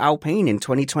all in for Alpine in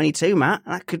 2022, Matt.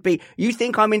 That could be. You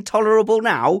think I'm intolerable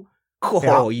now?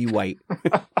 Oh, yeah. You wait.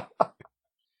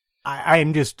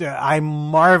 I'm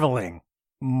marveling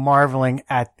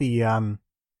at the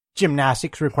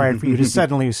gymnastics required for you to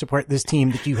suddenly support this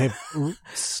team that you have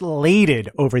slated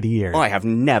over the years. I have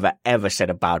never, ever said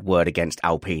a bad word against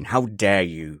Alpine. How dare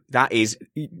you? That is,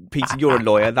 Peter, you're a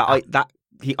lawyer.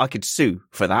 I could sue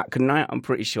for that, couldn't I? I'm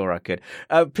pretty sure I could.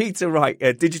 Peter, right,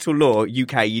 Digital Law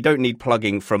UK, you don't need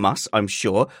plugging from us, I'm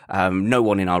sure. No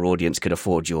one in our audience could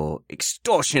afford your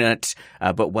extortionate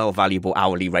but well-valuable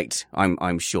hourly rate,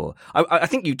 I'm sure. I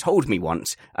think you told me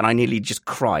once, and I nearly just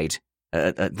cried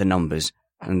at the numbers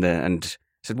and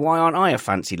said, why aren't I a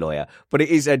fancy lawyer? But it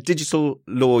is Digital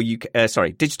Law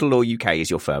UK. Digital Law UK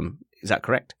is your firm. Is that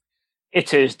correct?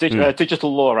 It is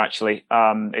Digital Law, actually.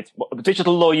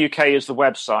 Digital Law UK is the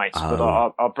website, but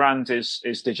our brand is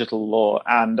Digital Law,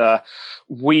 and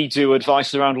we do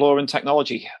advice around law and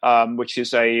technology, which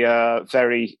is a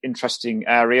very interesting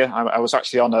area. I was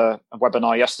actually on a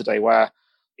webinar yesterday where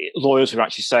lawyers were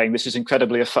actually saying this is an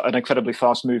incredibly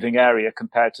fast-moving area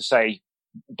compared to, say,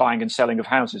 buying and selling of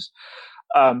houses,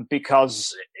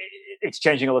 because it's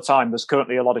changing all the time. There's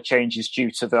currently a lot of changes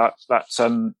due to that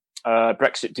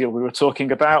Brexit deal we were talking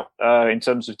about in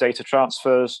terms of data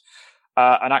transfers.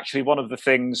 And actually, one of the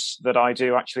things that I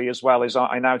do actually as well is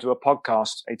I now do a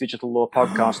digital law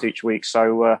podcast each week.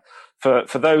 So for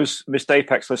those Missed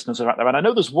Apex listeners out there, and I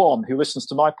know there's one who listens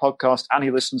to my podcast and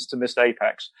he listens to Missed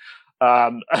Apex.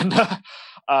 If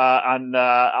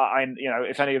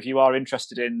any of you are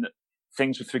interested in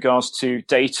things with regards to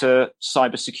data,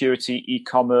 cybersecurity,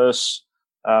 e-commerce,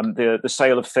 the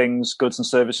sale of things, goods and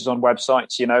services on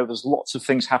websites, there's lots of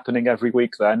things happening every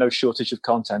week there. No shortage of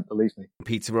content, believe me.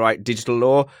 Peter Wright, Digital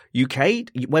Law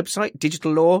UK website,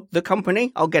 Digital Law, the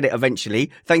company. I'll get it eventually.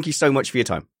 Thank you so much for your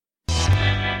time.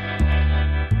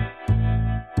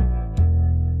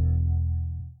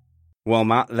 Well,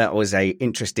 Matt, that was a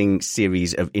interesting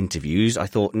series of interviews. I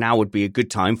thought now would be a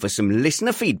good time for some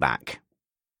listener feedback.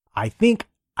 I think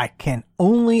I can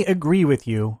only agree with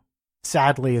you,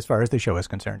 sadly, as far as the show is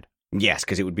concerned. Yes,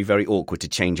 because it would be very awkward to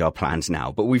change our plans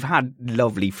now. But we've had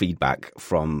lovely feedback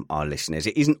from our listeners.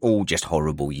 It isn't all just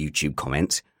horrible YouTube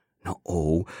comments. Not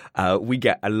all. We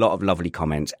get a lot of lovely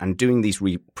comments. And doing these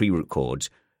pre-records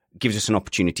gives us an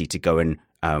opportunity to go and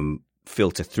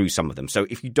filter through some of them. So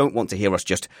if you don't want to hear us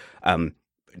just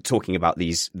talking about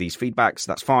these feedbacks.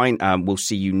 That's fine. We'll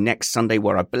see you next Sunday,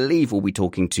 where I believe we'll be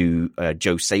talking to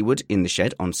Joe Saywood in the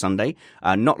shed on Sunday.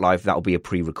 Not live. That'll be a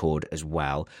pre-record as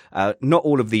well. Not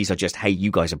all of these are just, hey,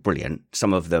 you guys are brilliant.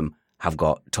 Some of them have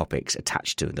got topics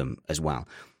attached to them as well.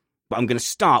 But I'm going to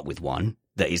start with one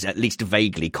that is at least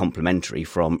vaguely complimentary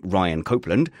from Ryan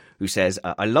Copeland, who says,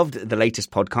 I loved the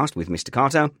latest podcast with Mr.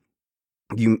 Carter.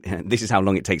 This is how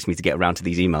long it takes me to get around to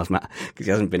these emails, Matt, because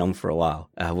he hasn't been on for a while.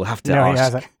 We'll have to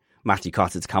ask Matthew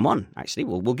Carter to come on, actually.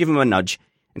 We'll give him a nudge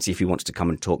and see if he wants to come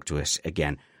and talk to us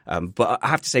again. But I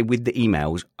have to say, with the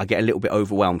emails, I get a little bit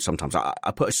overwhelmed sometimes.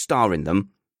 I put a star in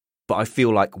them, but I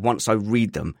feel like once I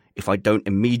read them, if I don't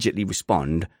immediately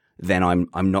respond, then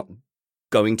I'm not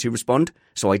going to respond.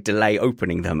 So I delay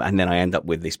opening them, and then I end up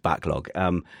with this backlog.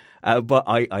 But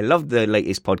I love the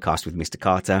latest podcast with Mr.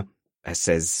 Carter.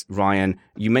 Says Ryan,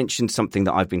 you mentioned something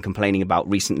that I've been complaining about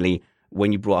recently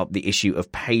when you brought up the issue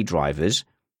of pay drivers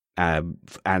and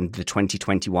the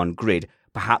 2021 grid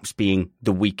perhaps being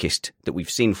the weakest that we've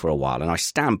seen for a while. And I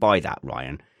stand by that,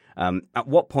 Ryan. At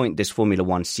what point does Formula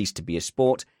One cease to be a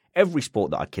sport? Every sport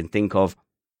that I can think of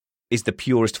is the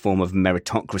purest form of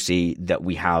meritocracy that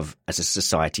we have as a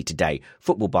society today.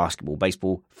 Football, basketball,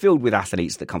 baseball, filled with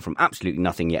athletes that come from absolutely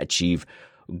nothing yet achieve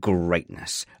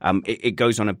greatness. It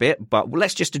goes on a bit, but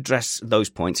let's just address those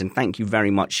points. And thank you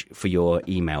very much for your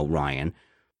email, Ryan.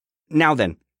 Now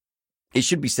then, it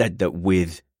should be said that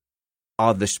with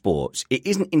other sports, it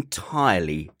isn't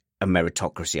entirely a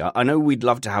meritocracy. I know we'd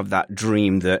love to have that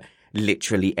dream that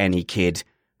literally any kid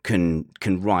can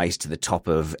rise to the top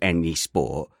of any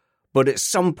sport, but at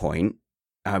some point,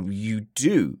 you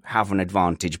do have an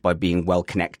advantage by being well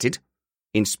connected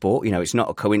in sport. You know, it's not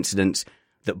a coincidence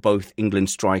that both England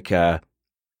striker,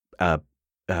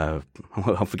 I'm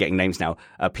forgetting names now,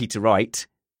 Peter Wright.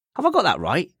 Have I got that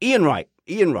right? Ian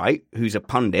Wright, who's a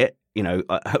pundit, you know,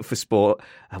 for sport.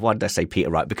 Why did I say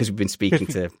Peter Wright? Because we've been speaking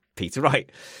to Peter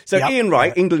Wright. So yep. Ian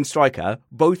Wright, England striker,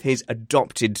 both his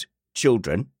adopted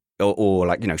children or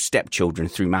like, you know, stepchildren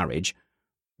through marriage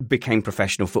became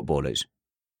professional footballers.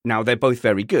 Now, they're both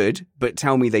very good, but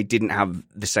tell me they didn't have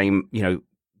the same, you know,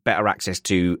 better access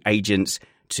to agents,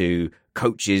 to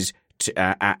coaches,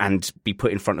 and be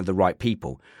put in front of the right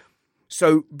people.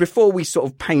 So before we sort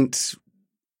of paint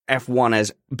F1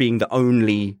 as being the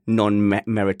only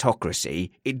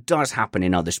non-meritocracy, it does happen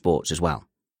in other sports as well.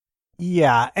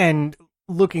 Yeah, and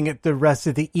looking at the rest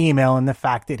of the email and the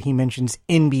fact that he mentions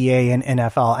NBA and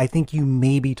NFL, I think you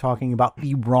may be talking about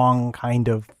the wrong kind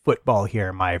of football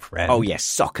here, my friend. Oh, yes,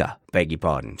 soccer. Beg your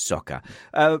pardon, soccer.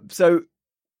 So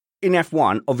in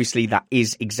F1, obviously that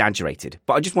is exaggerated.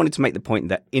 But I just wanted to make the point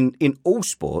that in all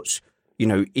sports, you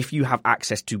know, if you have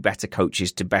access to better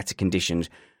coaches, to better conditions,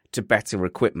 to better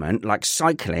equipment, like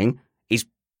cycling is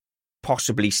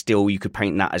possibly still, you could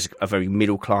paint that as a very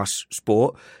middle-class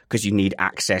sport because you need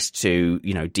access to,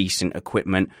 you know, decent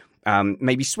equipment.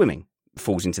 Maybe swimming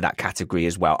falls into that category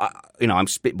as well. I'm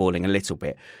spitballing a little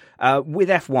bit. With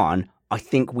F1, I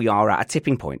think we are at a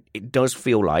tipping point. It does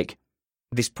feel like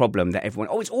this problem that everyone,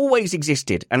 it's always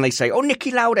existed. And they say,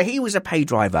 Niki Lauda, he was a pay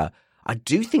driver. I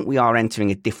do think we are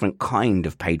entering a different kind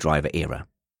of pay driver era.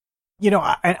 You know,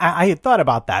 I had thought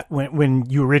about that when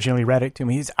you originally read it to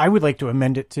me. I would like to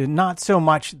amend it to not so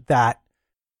much that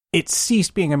it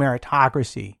ceased being a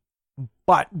meritocracy,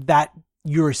 but that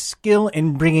your skill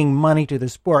in bringing money to the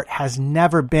sport has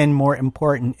never been more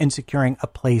important in securing a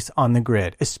place on the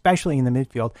grid, especially in the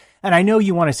midfield. And I know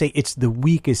you want to say it's the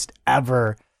weakest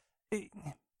ever.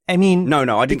 I mean,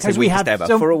 no, I didn't say weakest ever.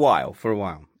 For a while.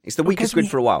 It's the weakest grid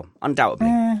for a while, undoubtedly.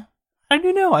 I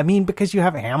don't know. I mean, because you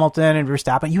have Hamilton and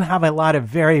Verstappen, you have a lot of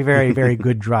very, very, very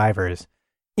good drivers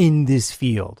in this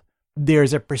field.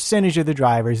 There's a percentage of the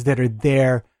drivers that are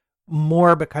there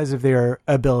more because of their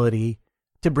ability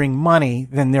to bring money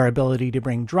than their ability to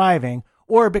bring driving,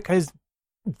 or because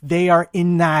they are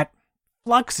in that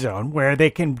flux zone where they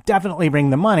can definitely bring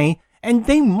the money and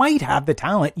they might have the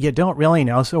talent. You don't really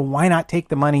know. So why not take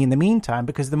the money in the meantime?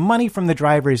 Because the money from the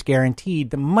driver is guaranteed.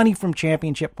 The money from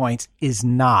championship points is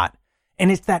not.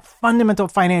 And it's that fundamental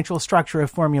financial structure of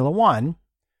Formula One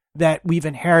that we've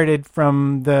inherited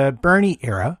from the Bernie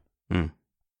era.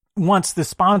 Once the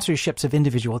sponsorships of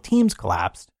individual teams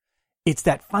collapsed, it's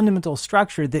that fundamental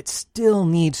structure that still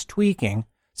needs tweaking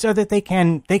so that they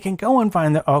can go and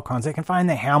find the Ocons, they can find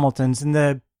the Hamiltons and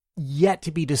the yet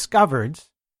to be discovereds,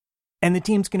 and the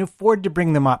teams can afford to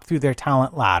bring them up through their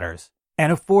talent ladders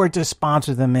and afford to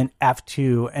sponsor them in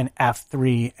F2 and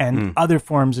F3 and other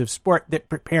forms of sport that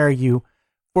prepare you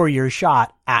for your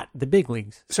shot at the big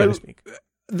leagues, so to speak.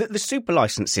 The super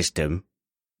license system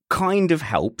kind of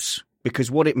helps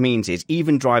because what it means is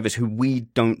even drivers who we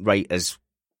don't rate as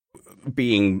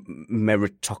being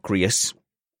meritocratic,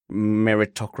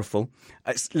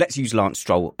 let's use Lance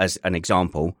Stroll as an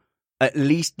example. At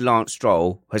least Lance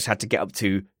Stroll has had to get up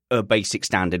to a basic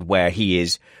standard where he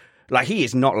is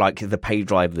not like the pay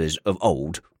drivers of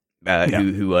old,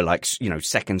 who are like,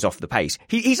 seconds off the pace.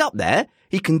 He's up there.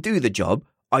 He can do the job.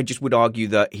 I just would argue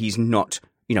that he's not,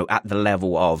 at the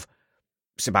level of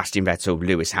Sebastian Vettel,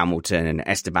 Lewis Hamilton, and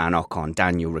Esteban Ocon,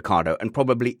 Daniel Ricciardo, and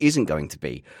probably isn't going to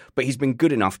be. But he's been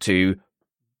good enough to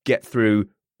get through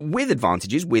with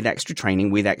advantages, with extra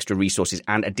training, with extra resources,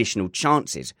 and additional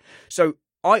chances. So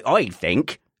I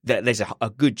think that there's a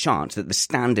good chance that the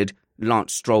standard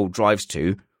Lance Stroll drives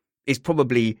to is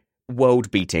probably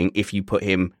world-beating if you put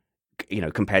him,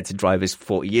 compared to drivers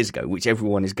 40 years ago, which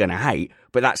everyone is going to hate,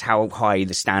 but that's how high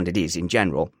the standard is in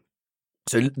general.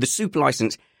 So the super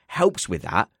license helps with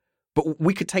that, but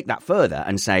we could take that further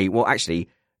and say, well, actually,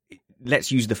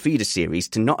 let's use the feeder series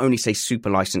to not only say super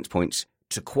license points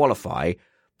to qualify,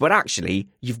 but actually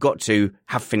you've got to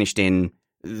have finished in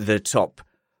the top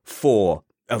 4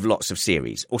 of lots of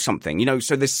series or something,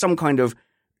 so there's some kind of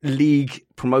league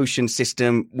promotion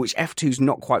system, which F2's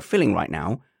not quite filling right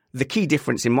now. The key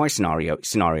difference in my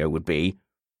scenario would be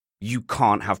you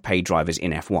can't have paid drivers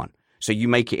in F1. So you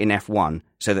make it in F1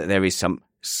 so that there is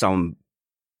some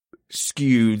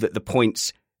skew that the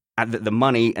points and that the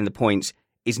money and the points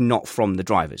is not from the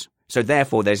drivers. So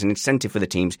therefore there's an incentive for the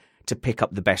teams to pick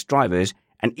up the best drivers.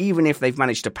 And even if they've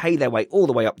managed to pay their way all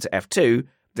the way up to F2,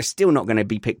 they're still not going to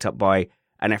be picked up by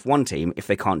an F1 team if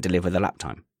they can't deliver the lap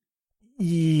time.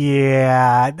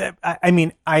 Yeah, I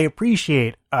mean, I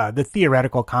appreciate the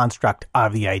theoretical construct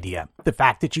of the idea. The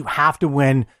fact that you have to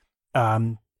win,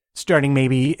 starting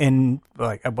maybe in,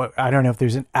 like, I don't know if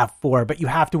there's an F4, but you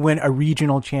have to win a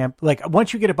regional champ. Like,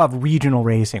 once you get above regional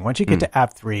racing, once you get to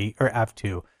F3 or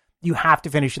F2, you have to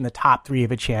finish in the top 3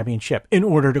 of a championship in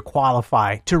order to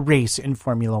qualify to race in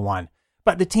Formula One.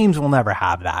 But the teams will never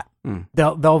have that.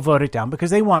 They'll vote it down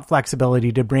because they want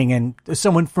flexibility to bring in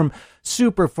someone from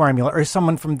Super Formula or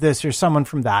someone from this or someone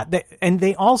from that. And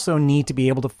they also need to be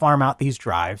able to farm out these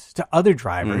drives to other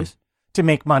drivers to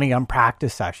make money on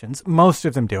practice sessions. Most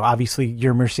of them do. Obviously,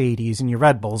 your Mercedes and your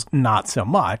Red Bulls, not so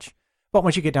much. But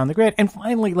once you get down the grid, and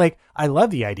finally, like, I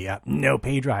love the idea, no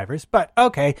pay drivers, but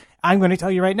okay, I'm going to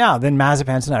tell you right now, then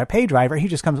Mazepin's not a pay driver. He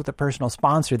just comes with a personal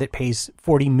sponsor that pays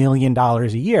 $40 million a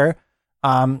year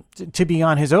to be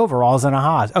on his overalls in a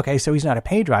Haas. Okay, so he's not a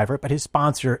pay driver, but his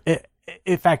sponsor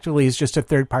effectively is just a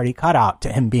third-party cutout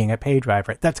to him being a pay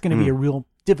driver. That's going to be a real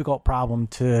difficult problem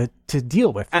to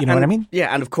deal with. You know what I mean?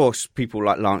 Yeah, and of course, people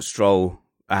like Lance Stroll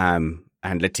and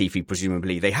Latifi,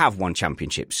 presumably, they have won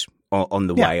championships on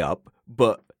the way up,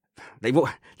 but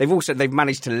they've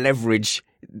managed to leverage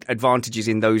advantages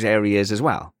in those areas as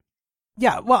well.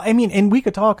 Yeah, well, I mean, and we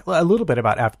could talk a little bit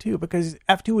about F2 because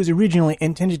F2 was originally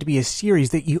intended to be a series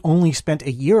that you only spent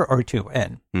a year or two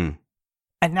in.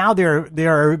 And now there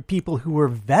are people who are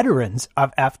veterans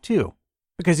of F2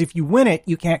 because if you win it,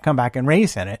 you can't come back and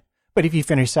race in it. But if you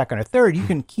finish second or third, you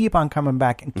can keep on coming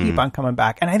back and keep on coming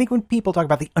back. And I think when people talk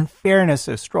about the unfairness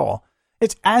of Stroll,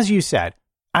 it's as you said,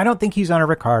 I don't think he's on a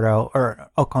Ricciardo or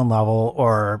Ocon level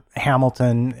or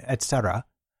Hamilton, etc.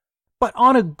 But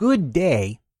on a good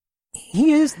day,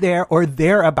 he is there or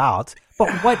thereabouts. But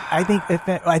what I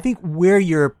think where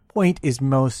your point is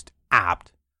most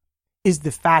apt is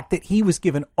the fact that he was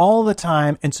given all the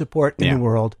time and support in the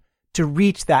world to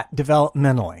reach that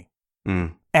developmentally.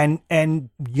 And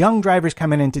young drivers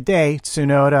coming in today,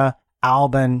 Tsunoda,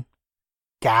 Albon,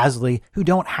 Gasly, who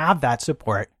don't have that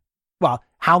support. Well,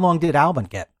 how long did Albon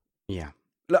get? Yeah.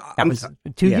 That was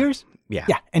 2 years? Yeah.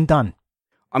 Yeah, and done.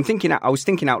 I was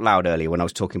thinking out loud earlier when I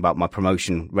was talking about my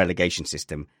promotion relegation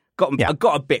system. I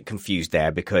got a bit confused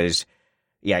there because,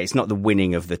 it's not the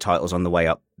winning of the titles on the way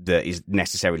up that is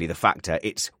necessarily the factor.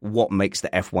 It's what makes the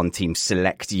F1 team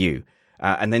select you.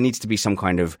 And there needs to be some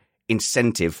kind of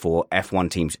incentive for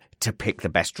F1 teams to pick the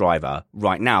best driver.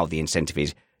 Right now, the incentive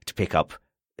is to pick up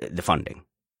the funding.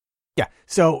 Yeah.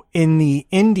 So in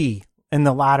the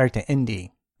ladder to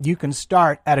Indy, you can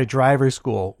start at a driver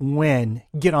school, win,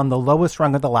 get on the lowest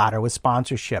rung of the ladder with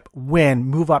sponsorship, win,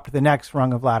 move up to the next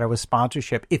rung of ladder with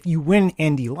sponsorship. If you win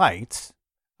Indy Lights,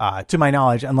 to my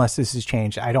knowledge, unless this has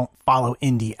changed, I don't follow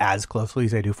Indy as closely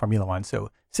as I do Formula One.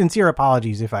 So sincere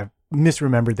apologies if I've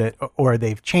misremembered that or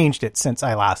they've changed it since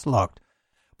I last looked.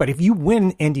 But if you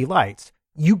win Indy Lights,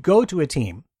 you go to a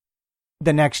team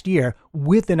the next year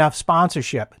with enough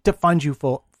sponsorship to fund you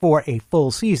for a full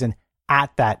season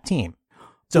at that team.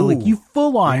 So like you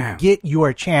full on get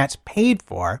your chance paid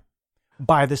for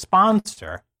by the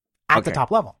sponsor at the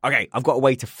top level. Okay, I've got a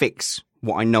way to fix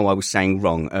what I know I was saying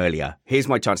wrong earlier. Here's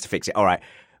my chance to fix it. All right,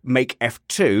 make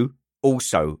F2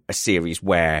 also a series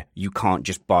where you can't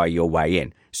just buy your way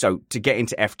in. So to get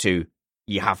into F2,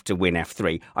 you have to win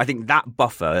F3. I think that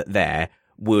buffer there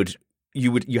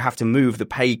you have to move the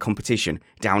pay competition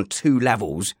down 2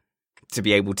 levels to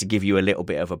be able to give you a little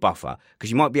bit of a buffer. Because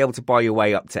you might be able to buy your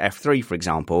way up to F3, for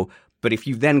example, but if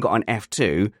you've then got an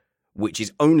F2, which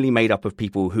is only made up of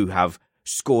people who have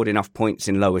scored enough points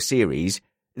in lower series,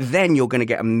 then you're going to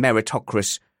get a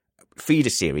meritocracy feeder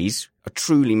series, a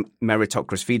truly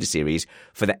meritocracy feeder series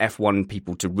for the F1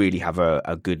 people to really have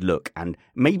a good look and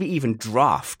maybe even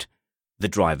draft the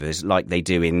drivers like they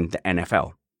do in the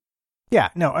NFL. Yeah,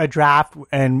 no, a draft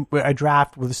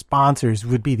with sponsors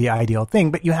would be the ideal thing,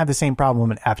 but you have the same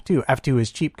problem in F2. F2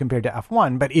 is cheap compared to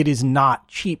F1, but it is not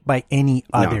cheap by any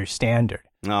other standard.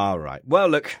 All right. Well,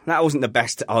 look, that wasn't the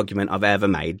best argument I've ever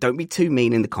made. Don't be too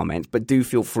mean in the comments, but do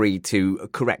feel free to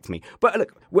correct me. But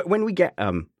look, when we get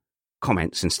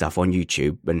comments and stuff on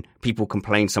YouTube and people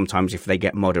complain sometimes if they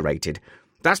get moderated,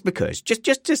 that's because just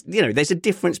there's a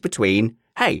difference between,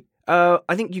 hey,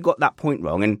 I think you got that point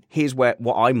wrong, and here's what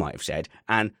I might have said,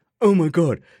 and oh my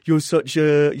God, you're such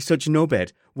a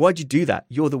knobhead. Why'd you do that?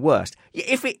 You're the worst.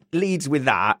 If it leads with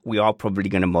that, we are probably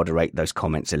going to moderate those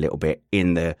comments a little bit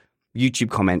in the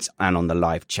YouTube comments and on the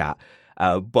live chat.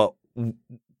 But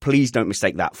please don't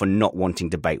mistake that for not wanting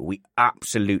debate. We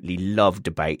absolutely love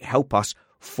debate. Help us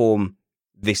form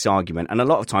this argument. And a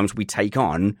lot of times we take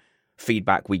on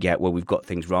feedback we get where we've got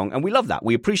things wrong, and we love that.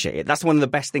 We appreciate it. That's one of the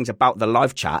best things about the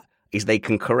live chat is they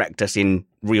can correct us in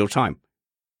real time.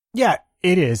 Yeah,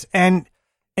 it is. And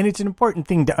it's an important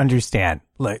thing to understand.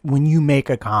 Like, when you make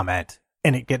a comment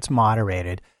and it gets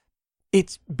moderated,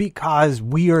 it's because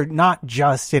we are not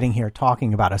just sitting here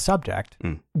talking about a subject.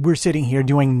 We're sitting here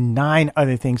doing 9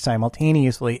 other things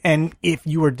simultaneously. And if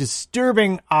you are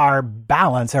disturbing our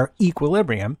balance, our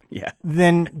equilibrium,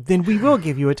 then we will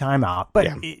give you a timeout. But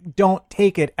don't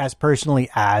take it as personally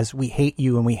as we hate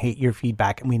you and we hate your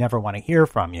feedback and we never want to hear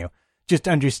from you. Just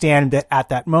understand that at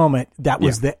that moment, that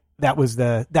was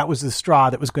the straw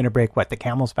that was going to break the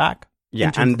camel's back. Yeah,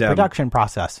 and the production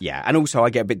process. Yeah, and also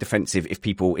I get a bit defensive if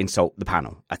people insult the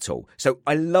panel at all. So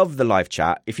I love the live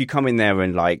chat. If you come in there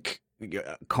and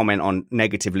comment on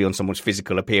negatively on someone's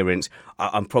physical appearance,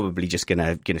 I'm probably just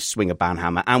gonna swing a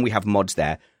banhammer. And we have mods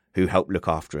there who help look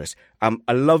after us.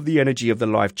 I love the energy of the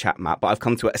live chat, Matt, but I've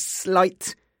come to a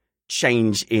slight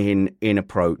change in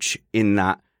approach in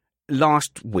that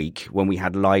last week when we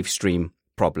had live stream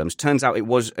problems. Turns out it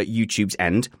was at YouTube's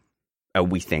end,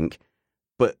 we think.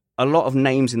 A lot of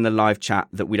names in the live chat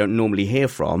that we don't normally hear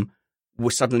from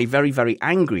were suddenly very, very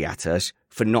angry at us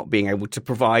for not being able to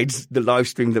provide the live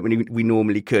stream that we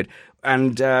normally could.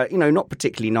 And, not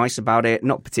particularly nice about it,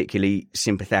 not particularly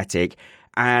sympathetic.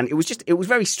 And it was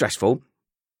very stressful.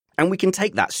 And we can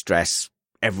take that stress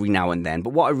every now and then.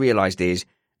 But what I realized is,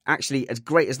 actually, as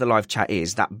great as the live chat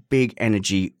is, that big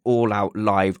energy, all out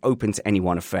live, open to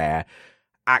anyone affair,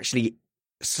 actually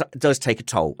does take a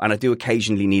toll, and I do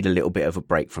occasionally need a little bit of a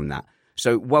break from that.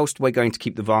 So whilst we're going to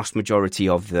keep the vast majority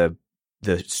of the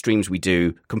streams we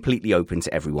do completely open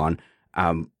to everyone,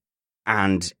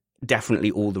 and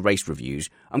definitely all the race reviews,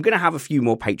 I'm going to have a few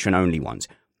more Patreon-only ones,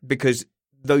 because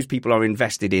those people are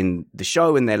invested in the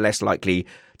show and they're less likely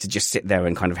to just sit there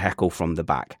and kind of heckle from the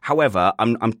back. However,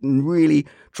 I'm really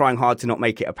trying hard to not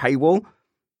make it a paywall.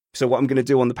 So what I'm going to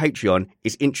do on the Patreon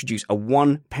is introduce a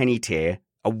 1 penny tier,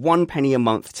 a 1 penny a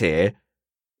month tier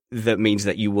that means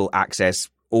that you will access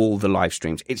all the live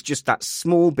streams. It's just that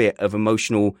small bit of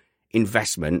emotional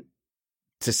investment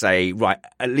to say, right,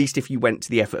 at least if you went to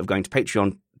the effort of going to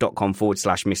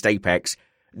patreon.com/MissedApex,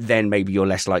 then maybe you're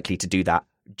less likely to do that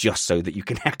just so that you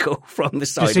can echo from the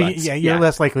sidelines. You're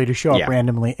less likely to show up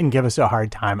randomly and give us a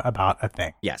hard time about a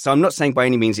thing. Yeah, so I'm not saying by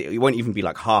any means it won't even be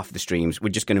like half the streams. We're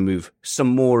just going to move some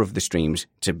more of the streams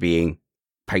to being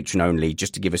Patreon only,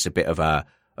 just to give us a bit of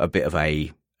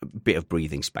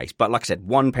breathing space. But like I said,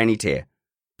 1 penny tier,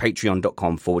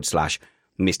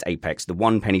 patreon.com/MissedApex. The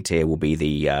 1 penny tier will be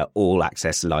the all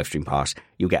access live stream pass.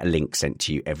 You'll get a link sent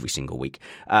to you every single week.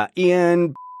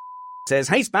 Ian says,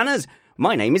 "Hey Spanners,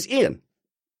 my name is Ian.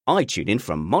 I tune in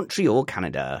from Montreal,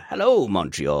 Canada. Hello,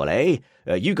 Montreal, eh?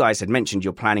 You guys had mentioned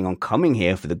you're planning on coming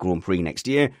here for the Grand Prix next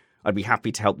year. I'd be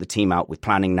happy to help the team out with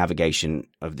planning, navigation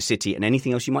of the city, and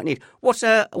anything else you might need." What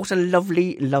a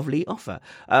lovely, lovely offer.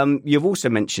 You've also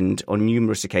mentioned on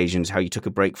numerous occasions how you took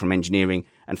a break from engineering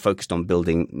and focused on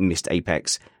building Missed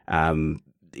Apex.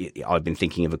 I've been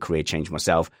thinking of a career change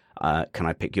myself. Can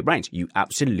I pick your brains? You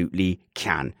absolutely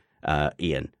can,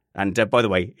 Ian. And by the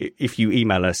way, if you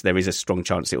email us, there is a strong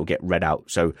chance it will get read out.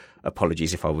 So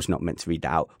apologies if I was not meant to read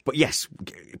that out. But yes,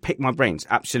 pick my brains.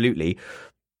 Absolutely.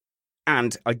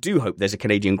 And I do hope there's a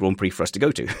Canadian Grand Prix for us to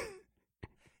go to.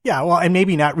 Yeah, well, and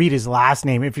maybe not read his last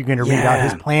name if you're going to read out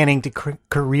his planning to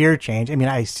career change. I mean,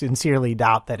 I sincerely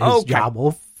doubt that his job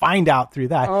will find out through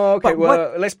that. Okay,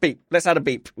 let's beep. Let's add a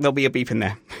beep. There'll be a beep in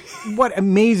there. What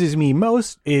amazes me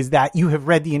most is that you have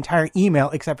read the entire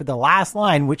email except for the last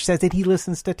line, which says that he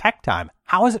listens to Tech Time.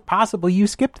 How is it possible you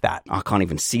skipped that? I can't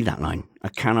even see that line. I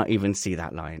cannot even see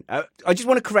that line. I just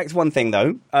want to correct one thing,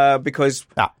 though, because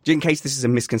in case this is a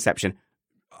misconception,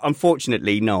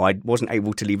 unfortunately, no, I wasn't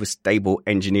able to leave a stable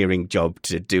engineering job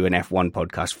to do an F1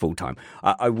 podcast full time.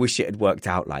 I wish it had worked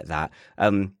out like that.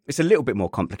 It's a little bit more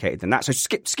complicated than that. So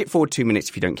skip forward 2 minutes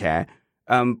if you don't care.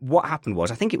 What happened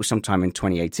was, I think it was sometime in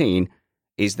 2018,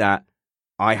 is that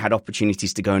I had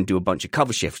opportunities to go and do a bunch of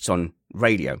cover shifts on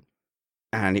radio.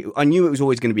 And I knew it was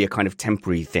always going to be a kind of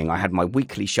temporary thing. I had my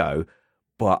weekly show,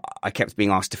 but I kept being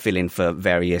asked to fill in for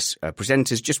various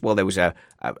presenters just while there was a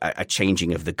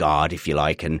changing of the guard, if you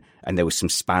like, and there was some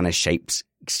spanner-shaped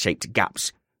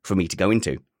gaps for me to go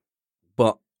into.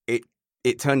 But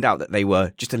it turned out that they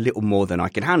were just a little more than I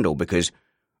could handle, because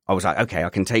I was like, okay, I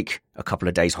can take a couple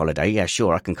of days holiday. Yeah,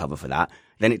 sure, I can cover for that.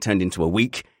 Then it turned into a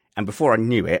week. And before I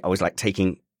knew it, I was like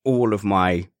taking all of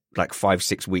my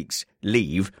 5-6 weeks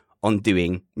leave on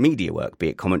doing media work, be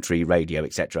it commentary, radio,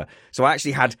 etc. So I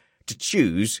actually had to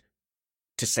choose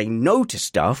to say no to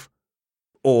stuff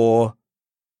or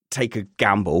take a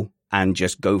gamble and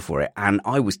just go for it. And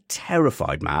I was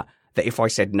terrified, Matt, that if I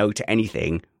said no to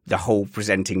anything, the whole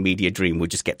presenting media dream would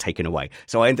just get taken away.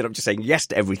 So I ended up just saying yes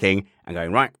to everything and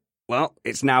going, right, well,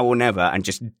 it's now or never, and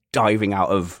just diving out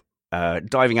of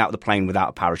the plane without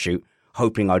a parachute,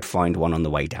 hoping I'd find one on the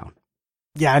way down.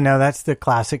 Yeah, no, that's the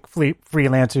classic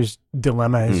freelancer's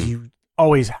dilemma, is you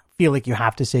always feel like you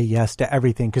have to say yes to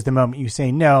everything, because the moment you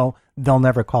say no, they'll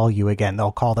never call you again.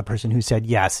 They'll call the person who said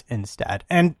yes instead.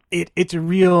 And it's a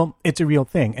real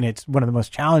thing. And it's one of the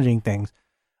most challenging things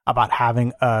about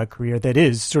having a career that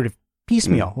is sort of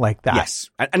piecemeal like that. Yes.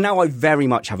 And now I very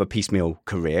much have a piecemeal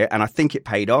career, and I think it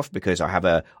paid off because I have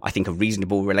a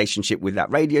reasonable relationship with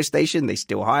that radio station. They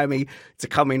still hire me to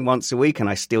come in once a week, and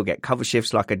I still get cover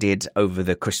shifts like I did over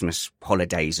the Christmas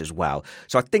holidays as well.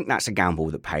 So I think that's a gamble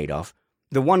that paid off.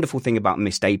 The wonderful thing about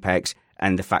Missed Apex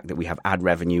and the fact that we have ad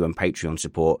revenue and Patreon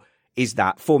support is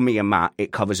that for me and Matt,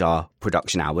 it covers our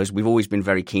production hours. We've always been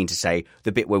very keen to say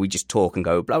the bit where we just talk and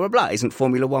go, blah, blah, blah, isn't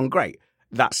Formula One great?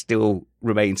 That still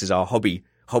remains as our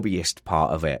hobbyist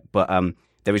part of it. But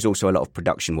there is also a lot of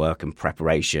production work and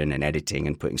preparation and editing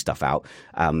and putting stuff out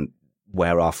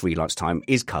where our freelance time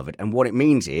is covered. And what it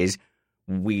means is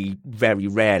we very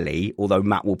rarely, although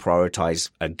Matt will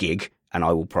prioritize a gig and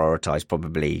I will prioritize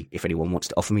probably if anyone wants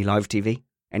to offer me live TV,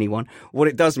 anyone. What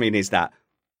it does mean is that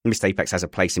Missed Apex has a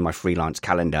place in my freelance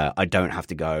calendar. I don't have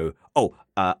to go,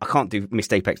 I can't do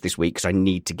Missed Apex this week because I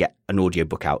need to get an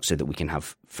audiobook out so that we can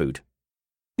have food.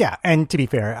 Yeah, and to be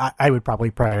fair, I would probably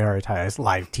prioritize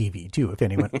live TV too if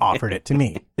anyone offered it to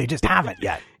me. They just haven't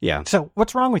yet. Yeah. So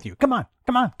what's wrong with you? Come on.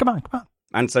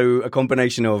 And so a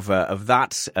combination of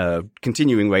that,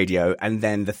 continuing radio, and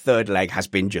then the third leg has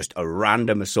been just a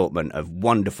random assortment of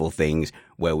wonderful things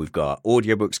where we've got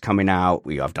audiobooks coming out.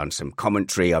 I've done some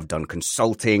commentary. I've done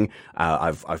consulting.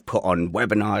 I've put on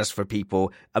webinars for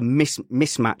people. A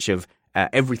mismatch of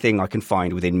everything I can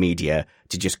find within media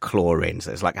to just claw in.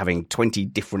 So it's like having 20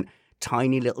 different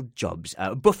tiny little jobs,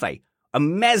 a buffet, a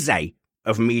meze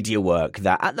of media work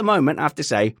that at the moment I have to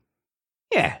say,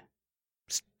 yeah,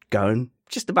 it's going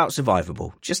just about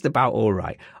survivable, just about all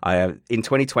right. In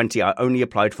 2020, I only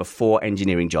applied for 4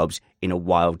 engineering jobs in a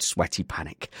wild, sweaty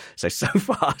panic. So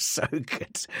far, so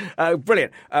good.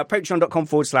 Brilliant.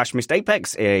 Patreon.com/Missed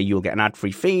Apex. You'll get an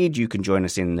ad-free feed. You can join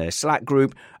us in the Slack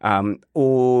group.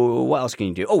 Or what else can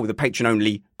you do? Oh, the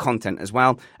Patreon-only content as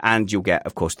well. And you'll get,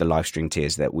 of course, the live stream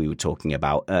tiers that we were talking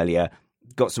about earlier.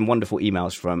 Got some wonderful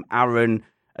emails from Aaron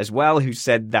as well, who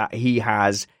said that he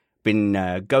has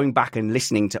been going back and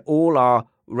listening to all our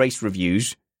race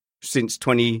reviews since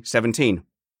 2017.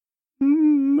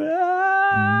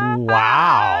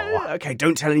 Wow. Okay,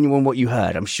 don't tell anyone what you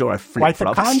heard. I'm sure I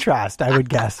flip-flopped. Quite the contrast, I would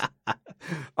guess.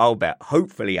 I'll bet.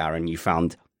 Hopefully, Aaron, you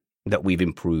found that we've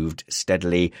improved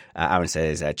steadily. Aaron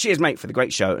says, cheers, mate, for the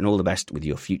great show and all the best with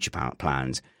your future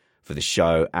plans for the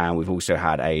show. And we've also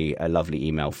had a lovely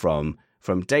email from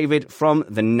David from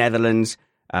the Netherlands,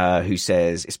 who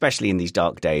says, especially in these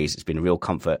dark days, it's been a real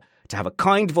comfort to have a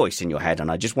kind voice in your head. And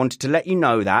I just wanted to let you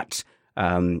know that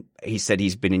he said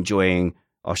he's been enjoying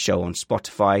our show on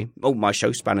Spotify. Oh, my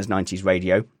show, Spanners 90s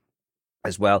Radio.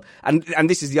 as well. And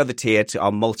this is the other tier to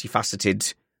our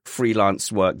multifaceted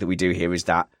freelance work that we do here, is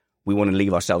that we want to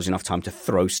leave ourselves enough time to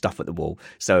throw stuff at the wall.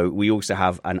 So we also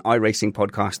have an iRacing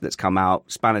podcast that's come out,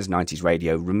 Spanners 90s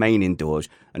Radio, Remain Indoors,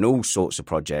 and all sorts of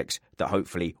projects that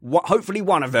hopefully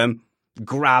one of them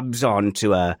grabs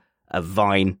onto a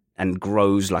vine and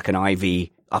grows like an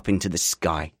ivy up into the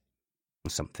sky. Or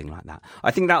something like that.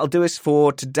 I think that'll do us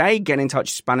for today. Get in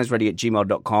touch,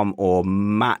 spannersready@gmail.com or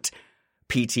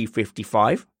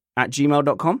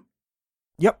mattpt55@gmail.com.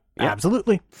 Yep,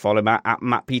 absolutely. Follow Matt at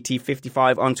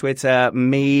mattpt55 on Twitter,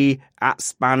 me at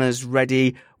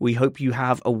spannersready. We hope you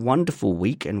have a wonderful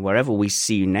week, and wherever we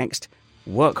see you next,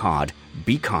 work hard,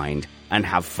 be kind, and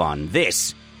have fun.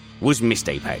 This was Missed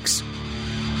Apex.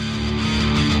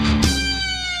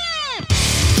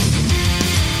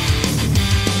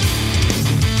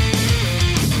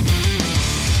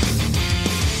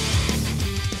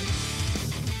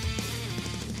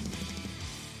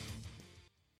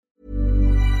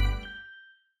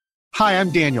 Hi, I'm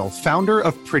Daniel, founder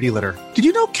of Pretty Litter. Did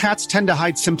you know cats tend to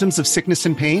hide symptoms of sickness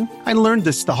and pain? I learned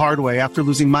this the hard way after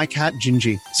losing my cat,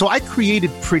 Gingy. So I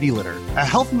created Pretty Litter, a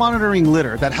health monitoring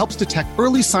litter that helps detect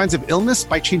early signs of illness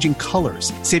by changing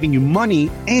colors, saving you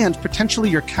money and potentially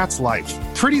your cat's life.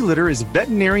 Pretty Litter is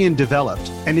veterinarian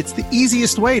developed, and it's the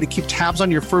easiest way to keep tabs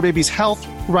on your fur baby's health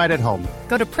right at home.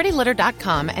 Go to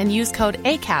prettylitter.com and use code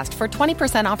ACAST for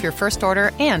 20% off your first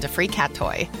order and a free cat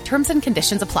toy. Terms and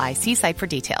conditions apply. See site for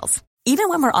details. Even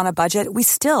when we're on a budget, we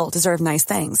still deserve nice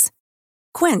things.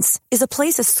 Quince is a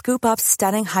place to scoop up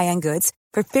stunning high-end goods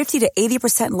for 50 to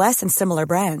 80% less than similar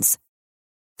brands.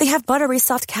 They have buttery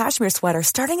soft cashmere sweaters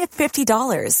starting at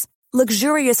 $50,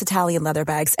 luxurious Italian leather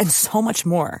bags, and so much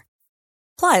more.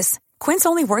 Plus, Quince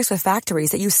only works with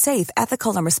factories that use safe,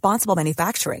 ethical, and responsible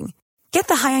manufacturing. Get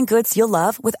the high-end goods you'll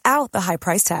love without the high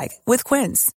price tag with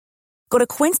Quince. Go to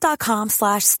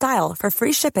quince.com/style for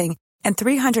free shipping and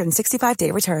 365-day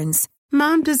returns.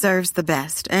 Mom deserves the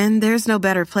best, and there's no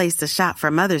better place to shop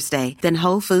for Mother's Day than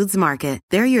Whole Foods Market.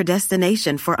 They're your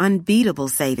destination for unbeatable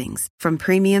savings, from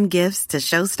premium gifts to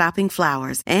show-stopping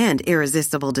flowers and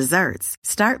irresistible desserts.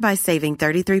 Start by saving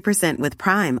 33% with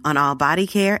Prime on all body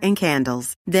care and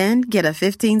candles. Then get a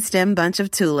 15-stem bunch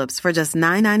of tulips for just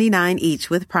 $9.99 each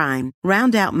with Prime.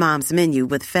 Round out Mom's menu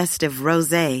with festive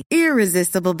rosé,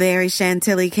 irresistible berry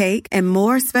chantilly cake, and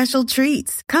more special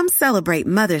treats. Come celebrate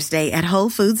Mother's Day at Whole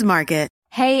Foods Market.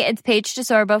 Hey, it's Paige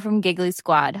DeSorbo from Giggly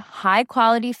Squad. High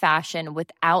quality fashion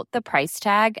without the price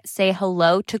tag. Say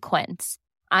hello to Quince.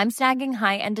 I'm snagging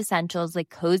high-end essentials like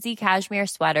cozy cashmere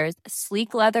sweaters,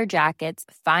 sleek leather jackets,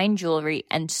 fine jewelry,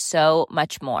 and so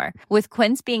much more. With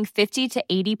Quince being 50 to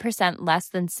 80% less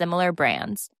than similar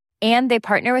brands. And they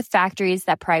partner with factories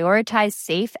that prioritize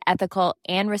safe, ethical,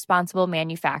 and responsible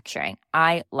manufacturing.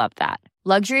 I love that.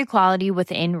 Luxury quality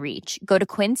within reach. Go to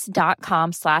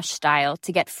quince.com/style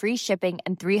to get free shipping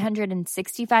and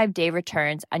 365-day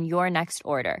returns on your next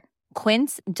order.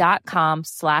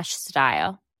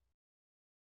 Quince.com/style.